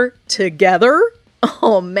Schwarzenegger together?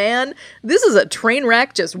 Oh man, this is a train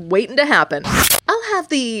wreck just waiting to happen. I'll have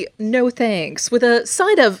the no thanks with a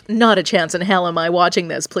side of not a chance in hell am I watching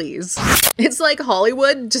this, please. It's like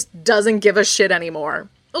Hollywood just doesn't give a shit anymore.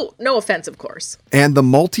 Oh, no offense, of course. And the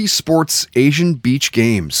Multi-Sports Asian Beach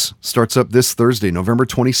Games starts up this Thursday, November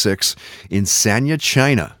 26th in Sanya,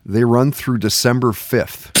 China. They run through December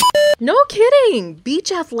 5th. No kidding.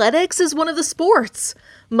 Beach athletics is one of the sports.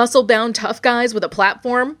 Muscle-bound tough guys with a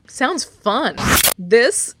platform. Sounds fun.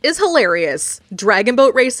 This is hilarious. Dragon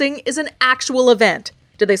boat racing is an actual event.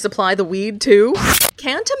 Do they supply the weed too?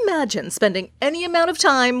 Can't imagine spending any amount of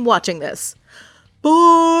time watching this.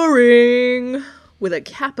 Boring. With a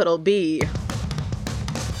capital B.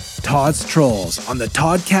 Todd's Trolls on the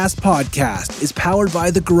Toddcast podcast is powered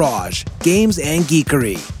by The Garage, Games and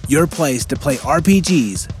Geekery, your place to play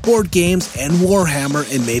RPGs, board games, and Warhammer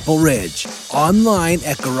in Maple Ridge. Online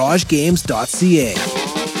at garagegames.ca.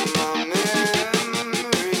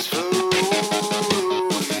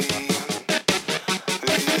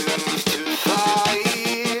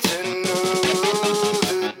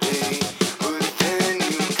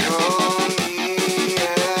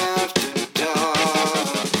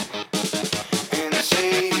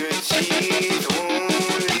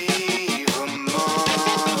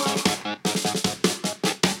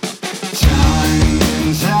 Time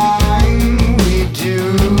and time we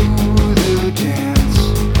do the dance.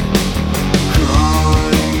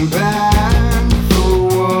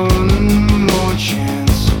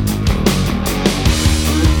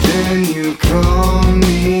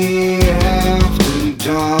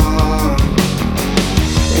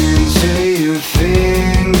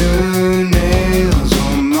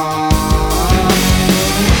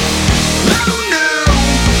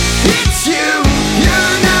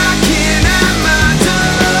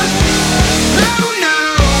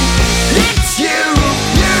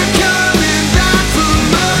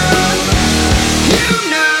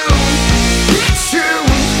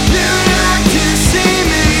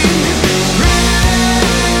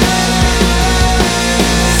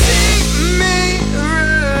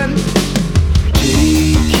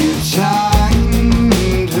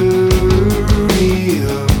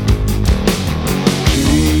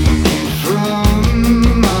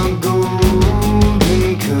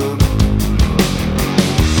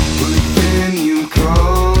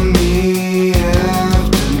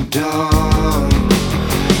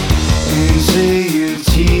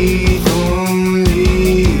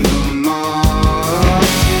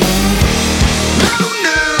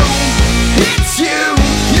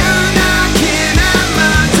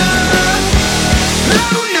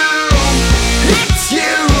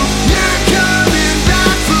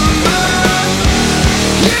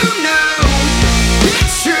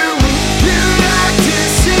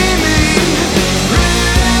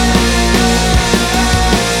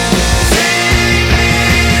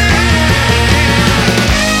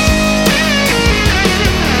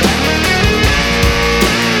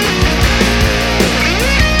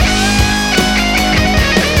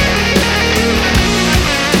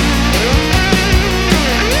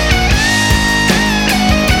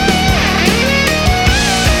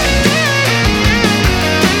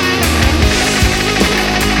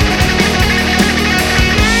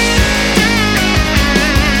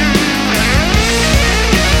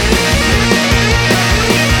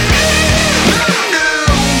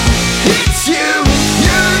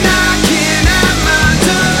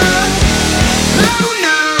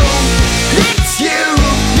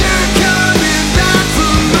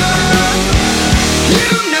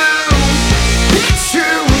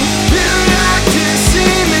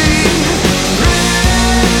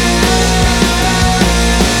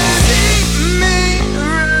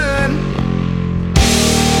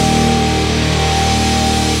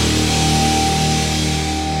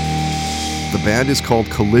 band is called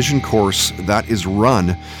Collision Course. That is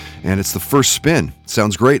Run, and it's the first spin.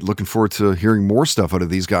 Sounds great. Looking forward to hearing more stuff out of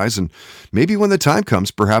these guys, and maybe when the time comes,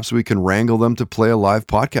 perhaps we can wrangle them to play a live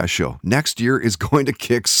podcast show. Next year is going to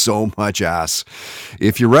kick so much ass.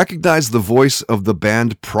 If you recognize the voice of the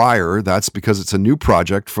band Prior, that's because it's a new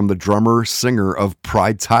project from the drummer-singer of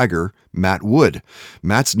Pride Tiger, Matt Wood.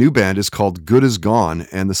 Matt's new band is called Good Is Gone,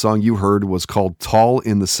 and the song you heard was called Tall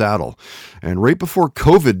in the Saddle. And right before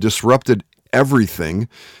COVID disrupted everything,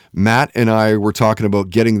 Matt and I were talking about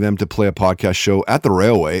getting them to play a podcast show at the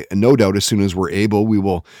Railway, and no doubt as soon as we're able, we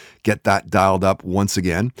will get that dialed up once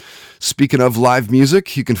again. Speaking of live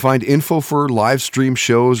music, you can find info for live stream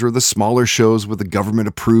shows or the smaller shows with the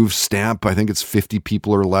government-approved stamp, I think it's 50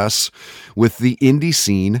 people or less, with the indie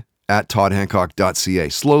scene at toddhancock.ca.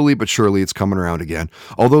 Slowly but surely it's coming around again.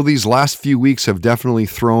 Although these last few weeks have definitely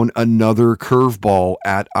thrown another curveball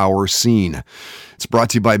at our scene. It's brought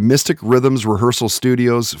to you by Mystic Rhythms Rehearsal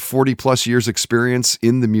Studios, 40 plus years experience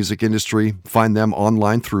in the music industry. Find them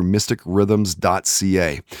online through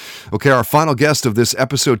mysticrhythms.ca. Okay, our final guest of this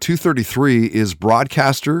episode 233 is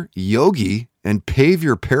broadcaster, yogi, and Pave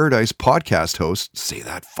Your Paradise podcast host, say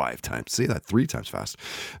that 5 times, say that 3 times fast,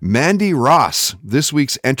 Mandy Ross, this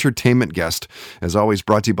week's entertainment guest, as always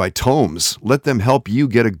brought to you by Tomes. Let them help you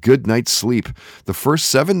get a good night's sleep. The first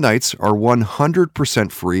 7 nights are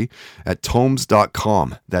 100% free at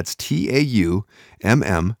Tomes.com. That's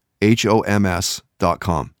TAUMMHOMS.com.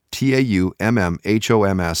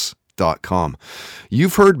 TAUMMHOMS.com.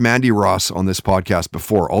 You've heard Mandy Ross on this podcast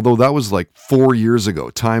before, although that was like 4 years ago.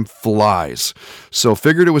 Time flies. So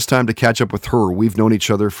figured it was time to catch up with her. We've known each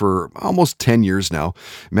other for almost 10 years now.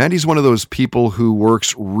 Mandy's one of those people who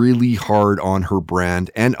works really hard on her brand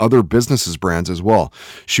and other businesses' brands as well.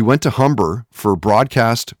 She went to Humber for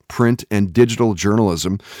broadcast, print, and digital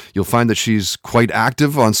journalism. You'll find that she's quite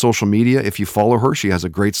active on social media. If you follow her, she has a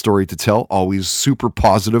great story to tell, always super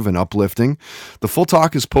positive and uplifting. The full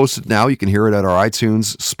talk is posted now. You can hear it at our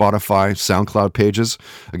iTunes, Spotify, SoundCloud pages.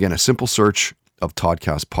 Again, a simple search of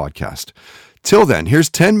Toddcast Podcast. Till then, here's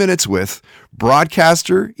 10 minutes with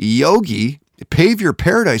broadcaster, yogi, Pave Your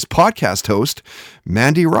Paradise podcast host,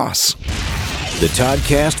 Mandy Ross. The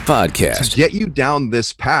Toddcast Podcast. To get you down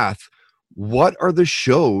this path, what are the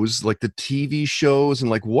shows, like the TV shows, and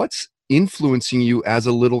like what's influencing you as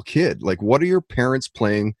a little kid? Like what are your parents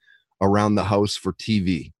playing around the house for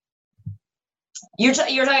TV? You're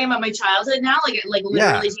talking about my childhood now, like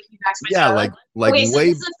literally taking me back to my childhood. like okay,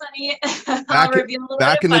 way so this is funny.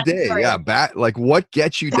 back in the day, yeah. Like what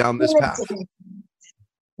gets you down this path?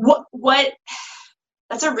 What?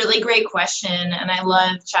 That's a really great question, and I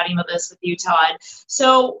love chatting about this with you, Todd.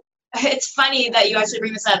 So it's funny that you actually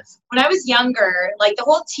bring this up. When I was younger, like the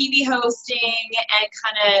whole TV hosting and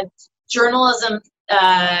kind of journalism,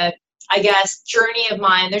 I guess, journey of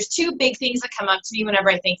mine. There's 2 big things that come up to me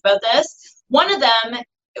whenever I think about this. One of them,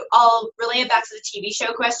 I'll relay it back to the TV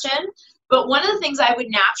show question, but one of the things I would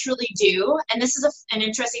naturally do, and this is an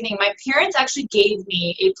interesting thing, my parents actually gave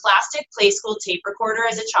me a plastic Play School tape recorder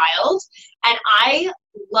as a child, and I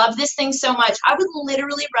love this thing so much. I would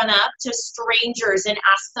literally run up to strangers and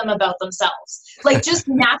ask them about themselves, like just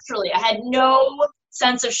naturally. I had no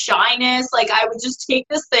sense of shyness. Like I would just take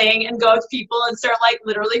this thing and go to people and start like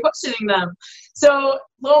literally questioning them. So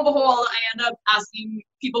lo and behold, I end up asking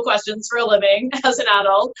people questions for a living as an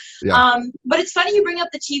adult. Yeah. But it's funny you bring up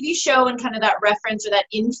the TV show and kind of that reference or that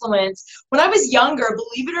influence. When I was younger,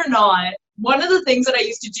 believe it or not, one of the things that I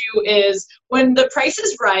used to do is when The Price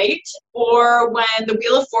is Right or when The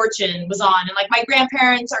Wheel of Fortune was on, and like my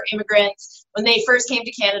grandparents are immigrants, when they first came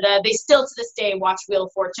to Canada, they still to this day watch Wheel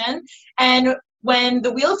of Fortune. And when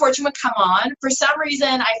The Wheel of Fortune would come on, for some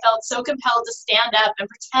reason, I felt so compelled to stand up and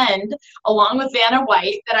pretend, along with Vanna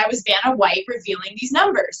White, that I was Vanna White revealing these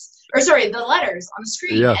numbers. Or sorry, the letters on the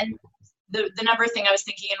screen. Yeah. And the number thing I was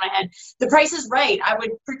thinking in my head, The Price is Right. I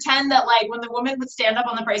would pretend that like when the woman would stand up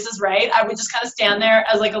on The Price is Right, I would just kind of stand there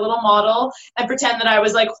as like a little model and pretend that I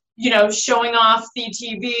was like, you know, showing off the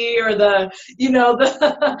TV or the, you know, the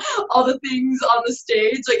all the things on the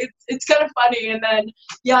stage. Like it's kind of funny. And then,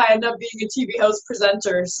 yeah, I end up being a TV host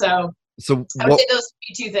presenter. So I would say those would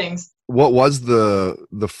be 2 things. What was the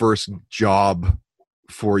first job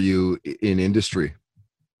for you in industry?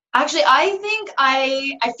 Actually, I think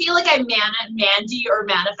I feel like I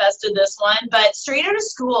manifested this one, but straight out of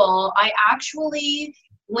school, I actually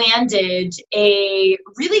landed a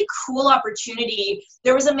really cool opportunity.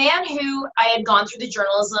 There was a man who I had gone through the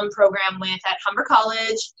journalism program with at Humber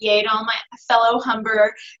College. Yay to all my fellow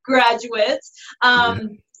Humber graduates.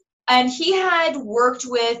 And he had worked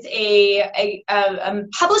with a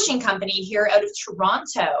publishing company here out of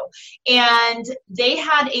Toronto, and they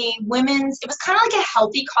had it was kind of like a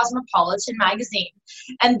healthy cosmopolitan magazine,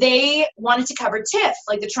 and they wanted to cover TIFF,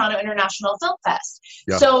 like the Toronto International Film Fest.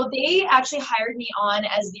 Yeah. So they actually hired me on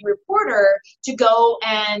as the reporter to go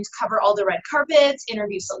and cover all the red carpets,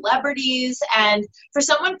 interview celebrities, and for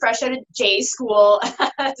someone fresh out of J school,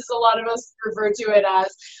 as a lot of us refer to it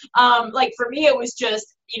as, like for me, it was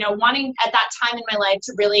just, wanting at that time in my life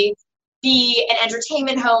to really be an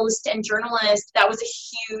entertainment host and journalist. That was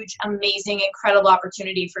a huge, amazing, incredible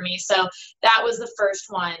opportunity for me. So that was the first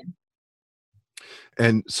one.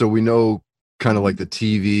 And so we know kind of like the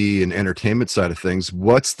TV and entertainment side of things.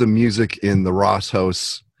 What's the music in the Ross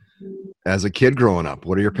house as a kid growing up?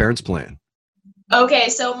 What are your parents playing? Okay,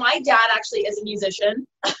 so my dad actually is a musician.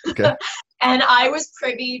 Okay. And I was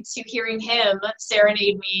privy to hearing him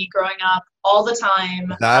serenade me growing up all the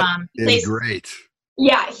time. That is great.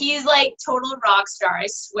 Yeah, he's like total rock star. I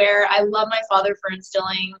swear. I love my father for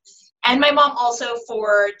instilling, and my mom also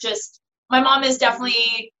for just, my mom is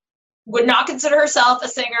definitely, would not consider herself a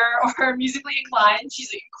singer or musically inclined.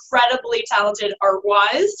 She's incredibly talented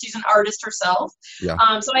art-wise. She's an artist herself.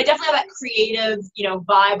 Yeah. So I definitely have that creative,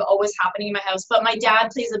 vibe always happening in my house. But my dad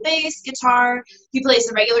plays the bass guitar. He plays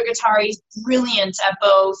the regular guitar. He's brilliant at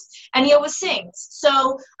both, and he always sings.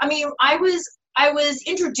 So, I mean, I was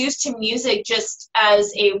introduced to music just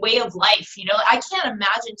as a way of life. I can't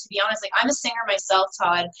imagine, to be honest, like I'm a singer myself,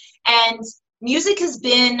 Todd, and music has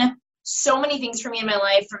been so many things for me in my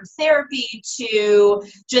life, from therapy to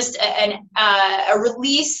just a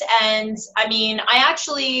release. And I mean, I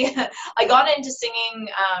got into singing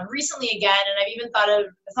recently again, and I've even thought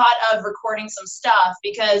of recording some stuff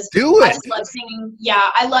because I just love singing. Yeah,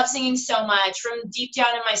 I love singing so much from deep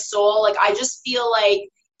down in my soul. Like I just feel like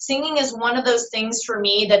singing is one of those things for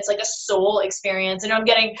me that's like a soul experience. And I'm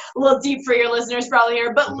getting a little deep for your listeners probably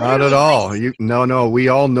here, but not at all. No. We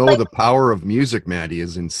all know the power of music, Maddie,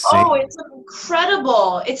 is insane. Oh, it's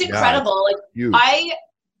incredible. It's incredible.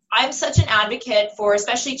 I'm such an advocate for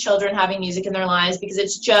especially children having music in their lives because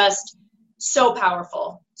it's just so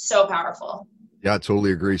powerful. So powerful. Yeah, I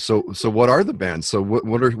totally agree. So what are the bands? So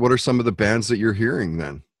what are some of the bands that you're hearing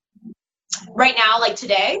then? Right now, like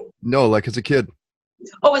today? No, like as a kid.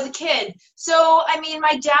 Oh, as a kid. So, I mean,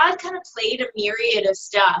 my dad kind of played a myriad of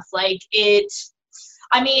stuff.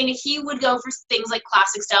 He would go for things like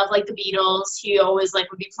classic stuff, like the Beatles. He always would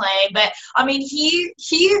be playing. But I mean, he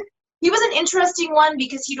was an interesting one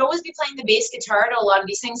because he'd always be playing the bass guitar to a lot of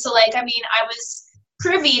these things. So, I was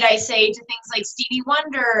privy, I say, to things like Stevie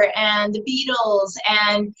Wonder and the Beatles.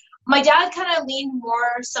 And my dad kind of leaned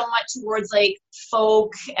more somewhat towards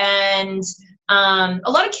folk and a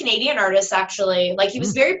lot of Canadian artists, actually. He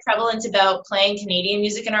was very prevalent about playing Canadian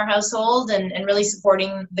music in our household and really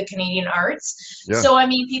supporting the Canadian arts. Yeah. So, I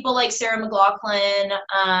mean, people like Sarah McLachlan,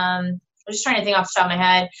 I'm just trying to think off the top of my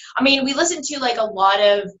head. I mean, we listened to a lot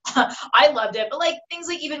of, I loved it, but things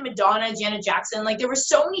like even Madonna, Janet Jackson, there were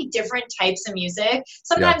so many different types of music.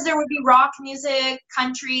 Sometimes there would be rock music,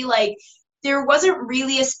 country, there wasn't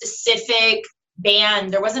really a specific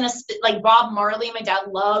band. There wasn't Bob Marley. My dad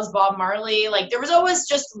loves Bob Marley. There was always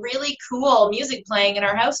just really cool music playing in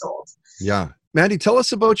our household. Yeah. Maddie, tell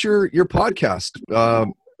us about your podcast,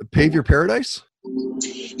 Pave Your Paradise.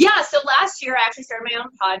 Yeah. So last year I actually started my own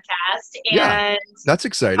podcast, and that's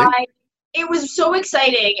exciting. It was so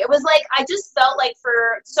exciting. It was I just felt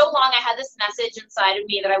for so long I had this message inside of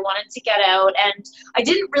me that I wanted to get out, and I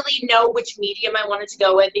didn't really know which medium I wanted to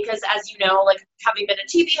go with because, as you know, having been a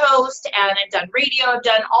TV host and I've done radio, I've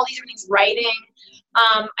done all these different things, writing,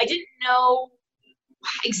 I didn't know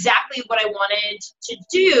exactly what I wanted to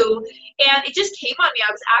do, and it just came on me.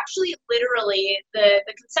 I was actually literally, the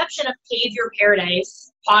conception of Pave Your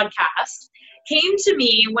Paradise podcast came to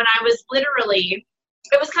me when I was literally,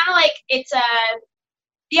 it was kind of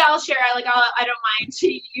I'll share. I don't mind.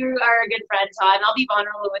 You are a good friend, Todd, and I'll be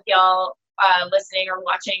vulnerable with y'all listening or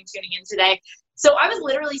watching, tuning in today. So I was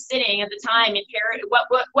literally sitting at the time in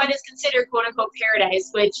what is considered quote unquote paradise,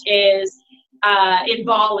 which is in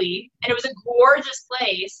Bali, and it was a gorgeous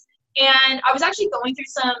place. And I was actually going through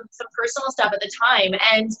some personal stuff at the time,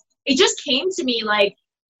 and it just came to me I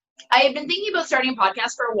had been thinking about starting a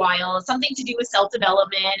podcast for a while, something to do with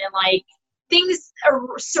self-development and things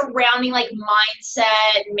surrounding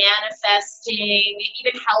mindset, manifesting,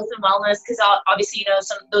 even health and wellness, because obviously,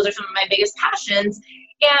 those are some of my biggest passions.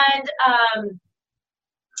 And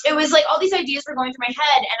it was all these ideas were going through my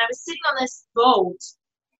head, and I was sitting on this boat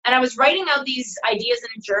And I was writing out these ideas in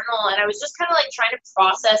a journal, and I was just kind of like trying to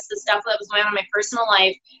process the stuff that was going on in my personal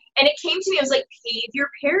life. And it came to me, I was like, pave your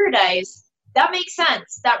paradise. That makes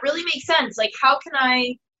sense. That really makes sense. Like, how can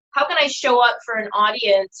I show up for an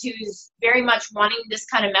audience who's very much wanting this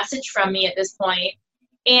kind of message from me at this point,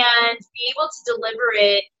 and be able to deliver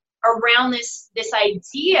it around this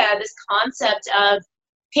idea, this concept of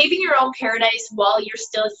paving your own paradise while you're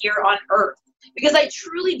still here on earth. Because I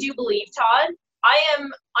truly do believe, Todd, I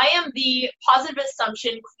am the positive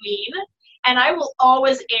assumption queen, and I will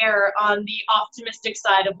always err on the optimistic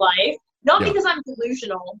side of life, not because I'm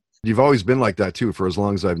delusional. You've always been like that too, for as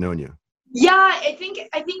long as I've known you. Yeah, I think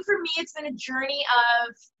for me it's been a journey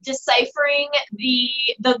of deciphering the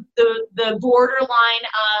borderline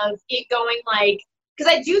of it going like, because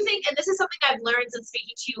I do think, and this is something I've learned since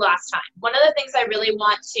speaking to you last time, one of the things I really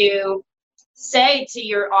want to say to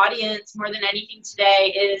your audience more than anything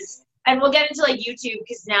today is, and we'll get into like YouTube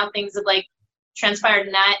because now things have like transpired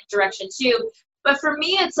in that direction too. But for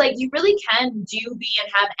me, it's like you really can do, be,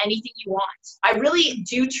 and have anything you want. I really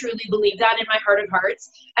do truly believe that in my heart of hearts.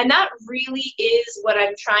 And that really is what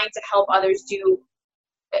I'm trying to help others do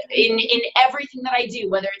in everything that I do,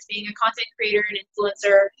 whether it's being a content creator, an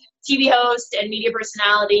influencer, TV host, and media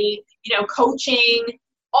personality, coaching,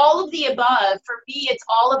 all of the above. For me, it's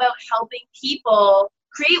all about helping people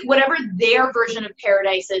create whatever their version of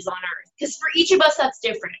paradise is on earth. Because for each of us, that's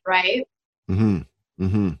different, right? Mm-hmm.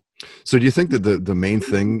 Mm-hmm. So do you think that the main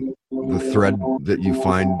thing, the thread that you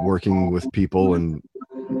find working with people, and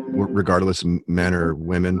regardless men or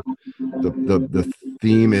women, the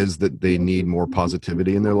theme is that they need more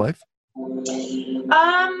positivity in their life?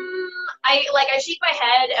 I shake my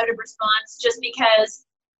head out of response just because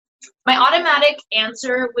my automatic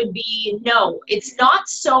answer would be no. It's not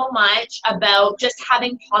so much about just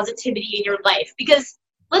having positivity in your life, because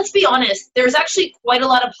let's be honest, there's actually quite a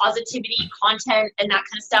lot of positivity content and that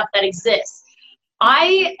kind of stuff that exists.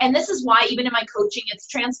 And this is why even in my coaching, it's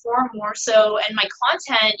transformed more so, and my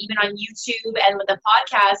content, even on YouTube and with the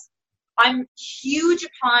podcast, I'm huge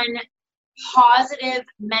upon positive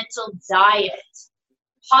mental diet.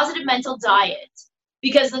 Positive mental diet.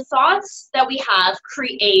 Because the thoughts that we have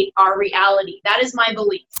create our reality. That is my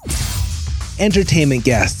belief. Entertainment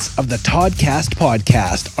guests of the Toddcast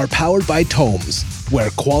podcast are powered by Tomes, where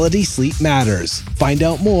quality sleep matters. Find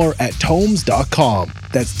out more at Tomes.com.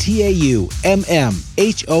 That's TAUMMHOMS.com.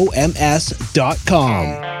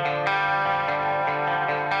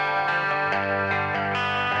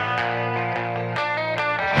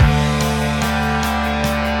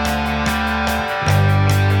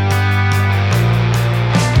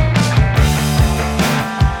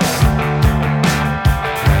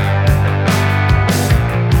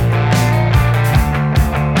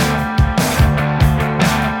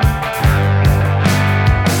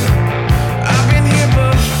 I've been here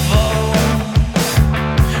before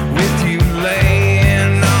with you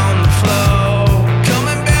laying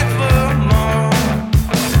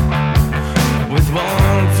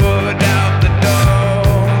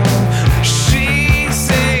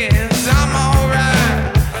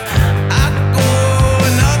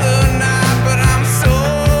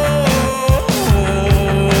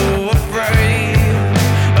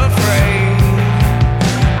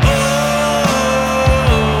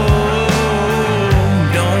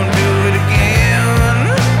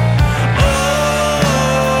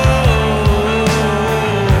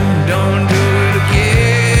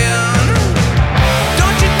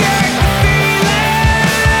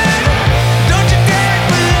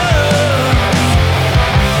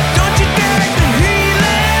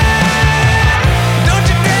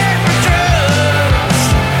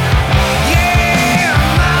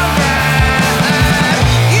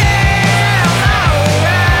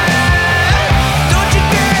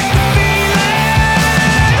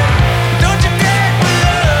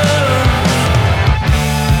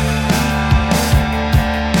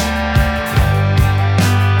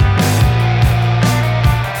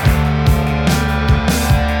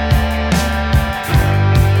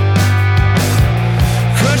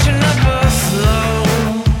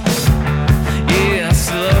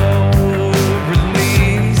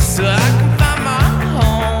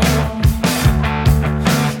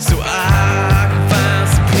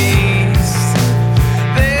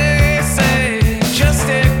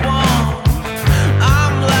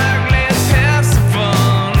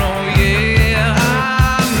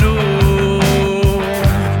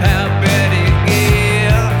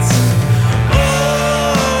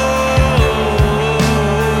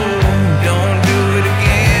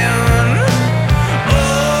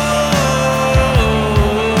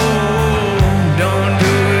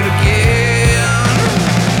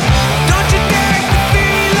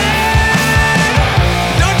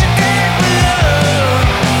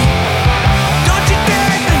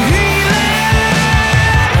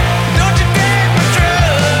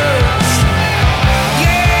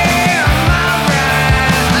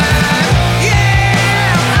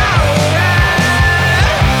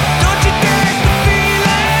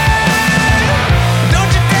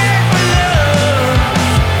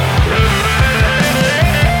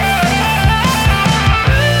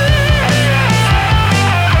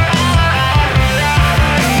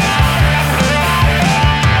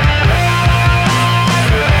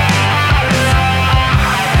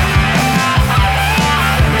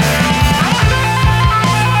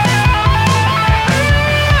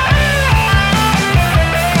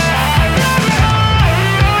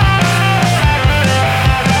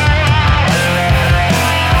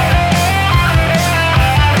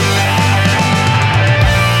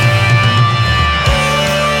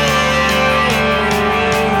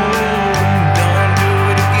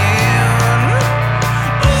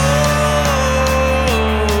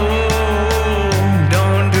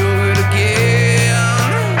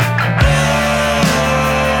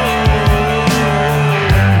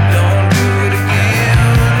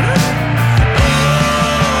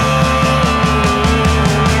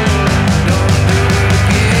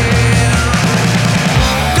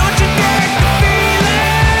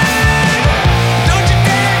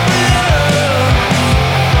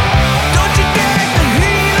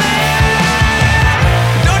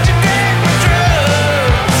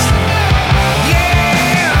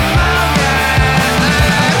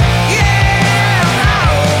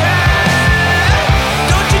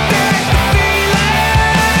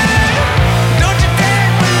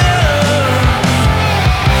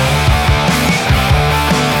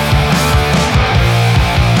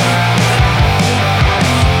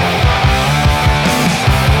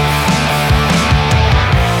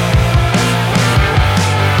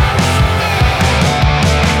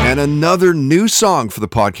And another new song for the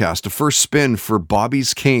podcast, a first spin for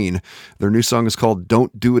Bobby's Cane. Their new song is called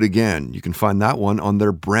Don't Do It Again. You can find that one on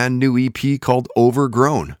their brand new EP called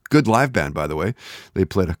Overgrown. Good live band, by the way. They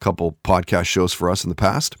played a couple podcast shows for us in the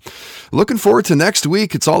past. Looking forward to next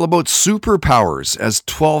week. It's all about superpowers, as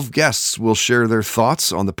 12 guests will share their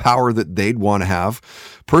thoughts on the power that they'd want to have.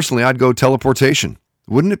 Personally, I'd go teleportation.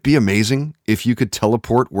 Wouldn't it be amazing if you could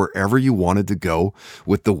teleport wherever you wanted to go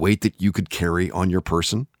with the weight that you could carry on your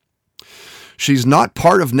person? She's not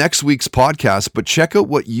part of next week's podcast, but check out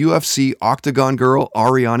what UFC Octagon girl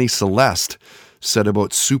Ariane Celeste said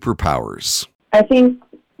about superpowers. I think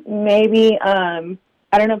maybe, I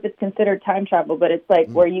don't know if it's considered time travel, but it's like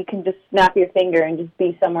where you can just snap your finger and just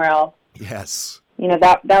be somewhere else. Yes. You know,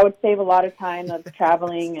 that would save a lot of time of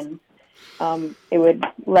traveling, and it would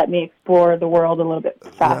let me explore the world a little bit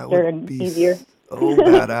faster and easier. Oh,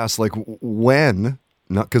 badass. Like when,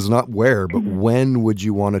 not where, but when would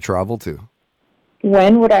you want to travel to?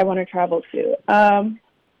 When would I want to travel to?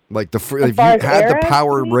 Like if you had the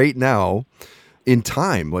power right now in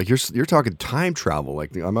time, like you're talking time travel.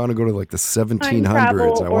 Like I want to go to like the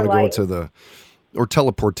 1700s. I want to go to or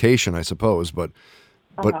teleportation, I suppose. But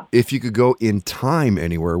if you could go in time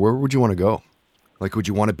anywhere, where would you want to go? Like, would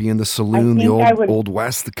you want to be in the saloon, the old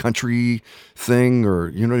West, the country thing, or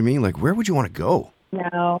you know what I mean? Like, where would you want to go?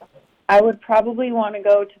 No, I would probably want to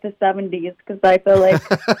go to the 70s because I feel like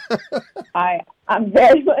I'm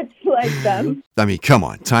very much like them. I mean, come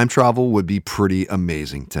on. Time travel would be pretty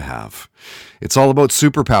amazing to have. It's all about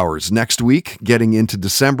superpowers. Next week, getting into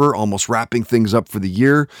December, almost wrapping things up for the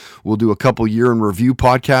year. We'll do a couple year in review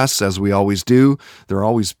podcasts, as we always do. They're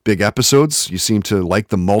always big episodes. You seem to like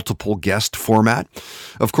the multiple guest format.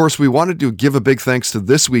 Of course, we wanted to give a big thanks to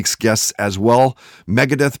this week's guests as well.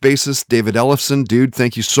 Megadeth bassist David Ellefson. Dude,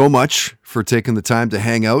 thank you so much for taking the time to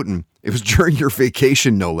hang out, and it was during your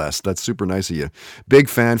vacation, no less. That's super nice of you. Big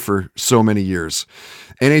fan for so many years.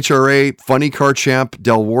 NHRA funny car champ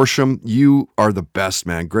Del Worsham, you are the best,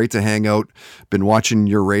 man. Great to hang out. Been watching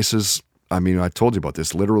your races. I mean, I told you about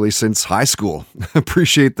this literally since high school.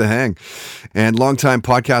 Appreciate the hang. And longtime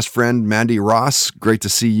podcast friend Mandy Ross, great to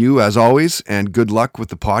see you as always, and good luck with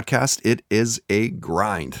the podcast. It is a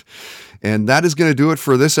grind. And that is going to do it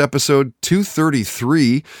for this episode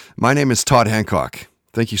 233. My name is Todd Hancock.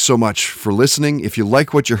 Thank you so much for listening. If you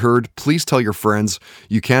like what you heard, please tell your friends.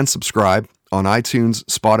 You can subscribe on iTunes,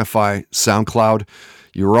 Spotify, SoundCloud.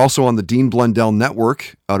 You're also on the Dean Blundell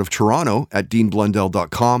Network out of Toronto at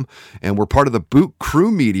deanblundell.com. And we're part of the Boot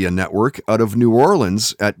Crew Media Network out of New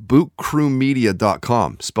Orleans at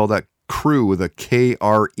bootcrewmedia.com. Spell that crew with a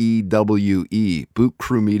Krewe,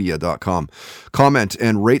 bootcrewmedia.com. Comment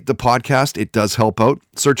and rate the podcast. It does help out.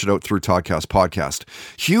 Search it out through Toddcast Podcast.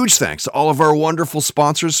 Huge thanks to all of our wonderful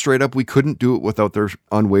sponsors. Straight up, we couldn't do it without their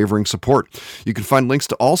unwavering support. You can find links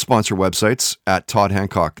to all sponsor websites at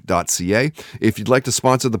toddhancock.ca. If you'd like to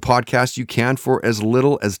sponsor the podcast, you can for as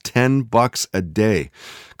little as $10 a day.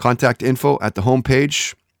 Contact info at the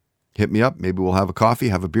homepage. Hit me up. Maybe we'll have a coffee,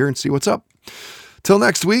 have a beer, and see what's up. Till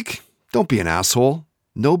next week, don't be an asshole.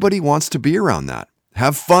 Nobody wants to be around that.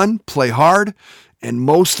 Have fun, play hard, and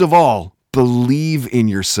most of all, believe in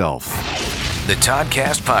yourself. The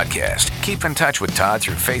Toddcast Podcast. Keep in touch with Todd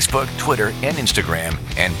through Facebook, Twitter, and Instagram,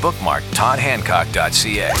 and bookmark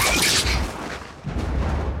toddhancock.ca.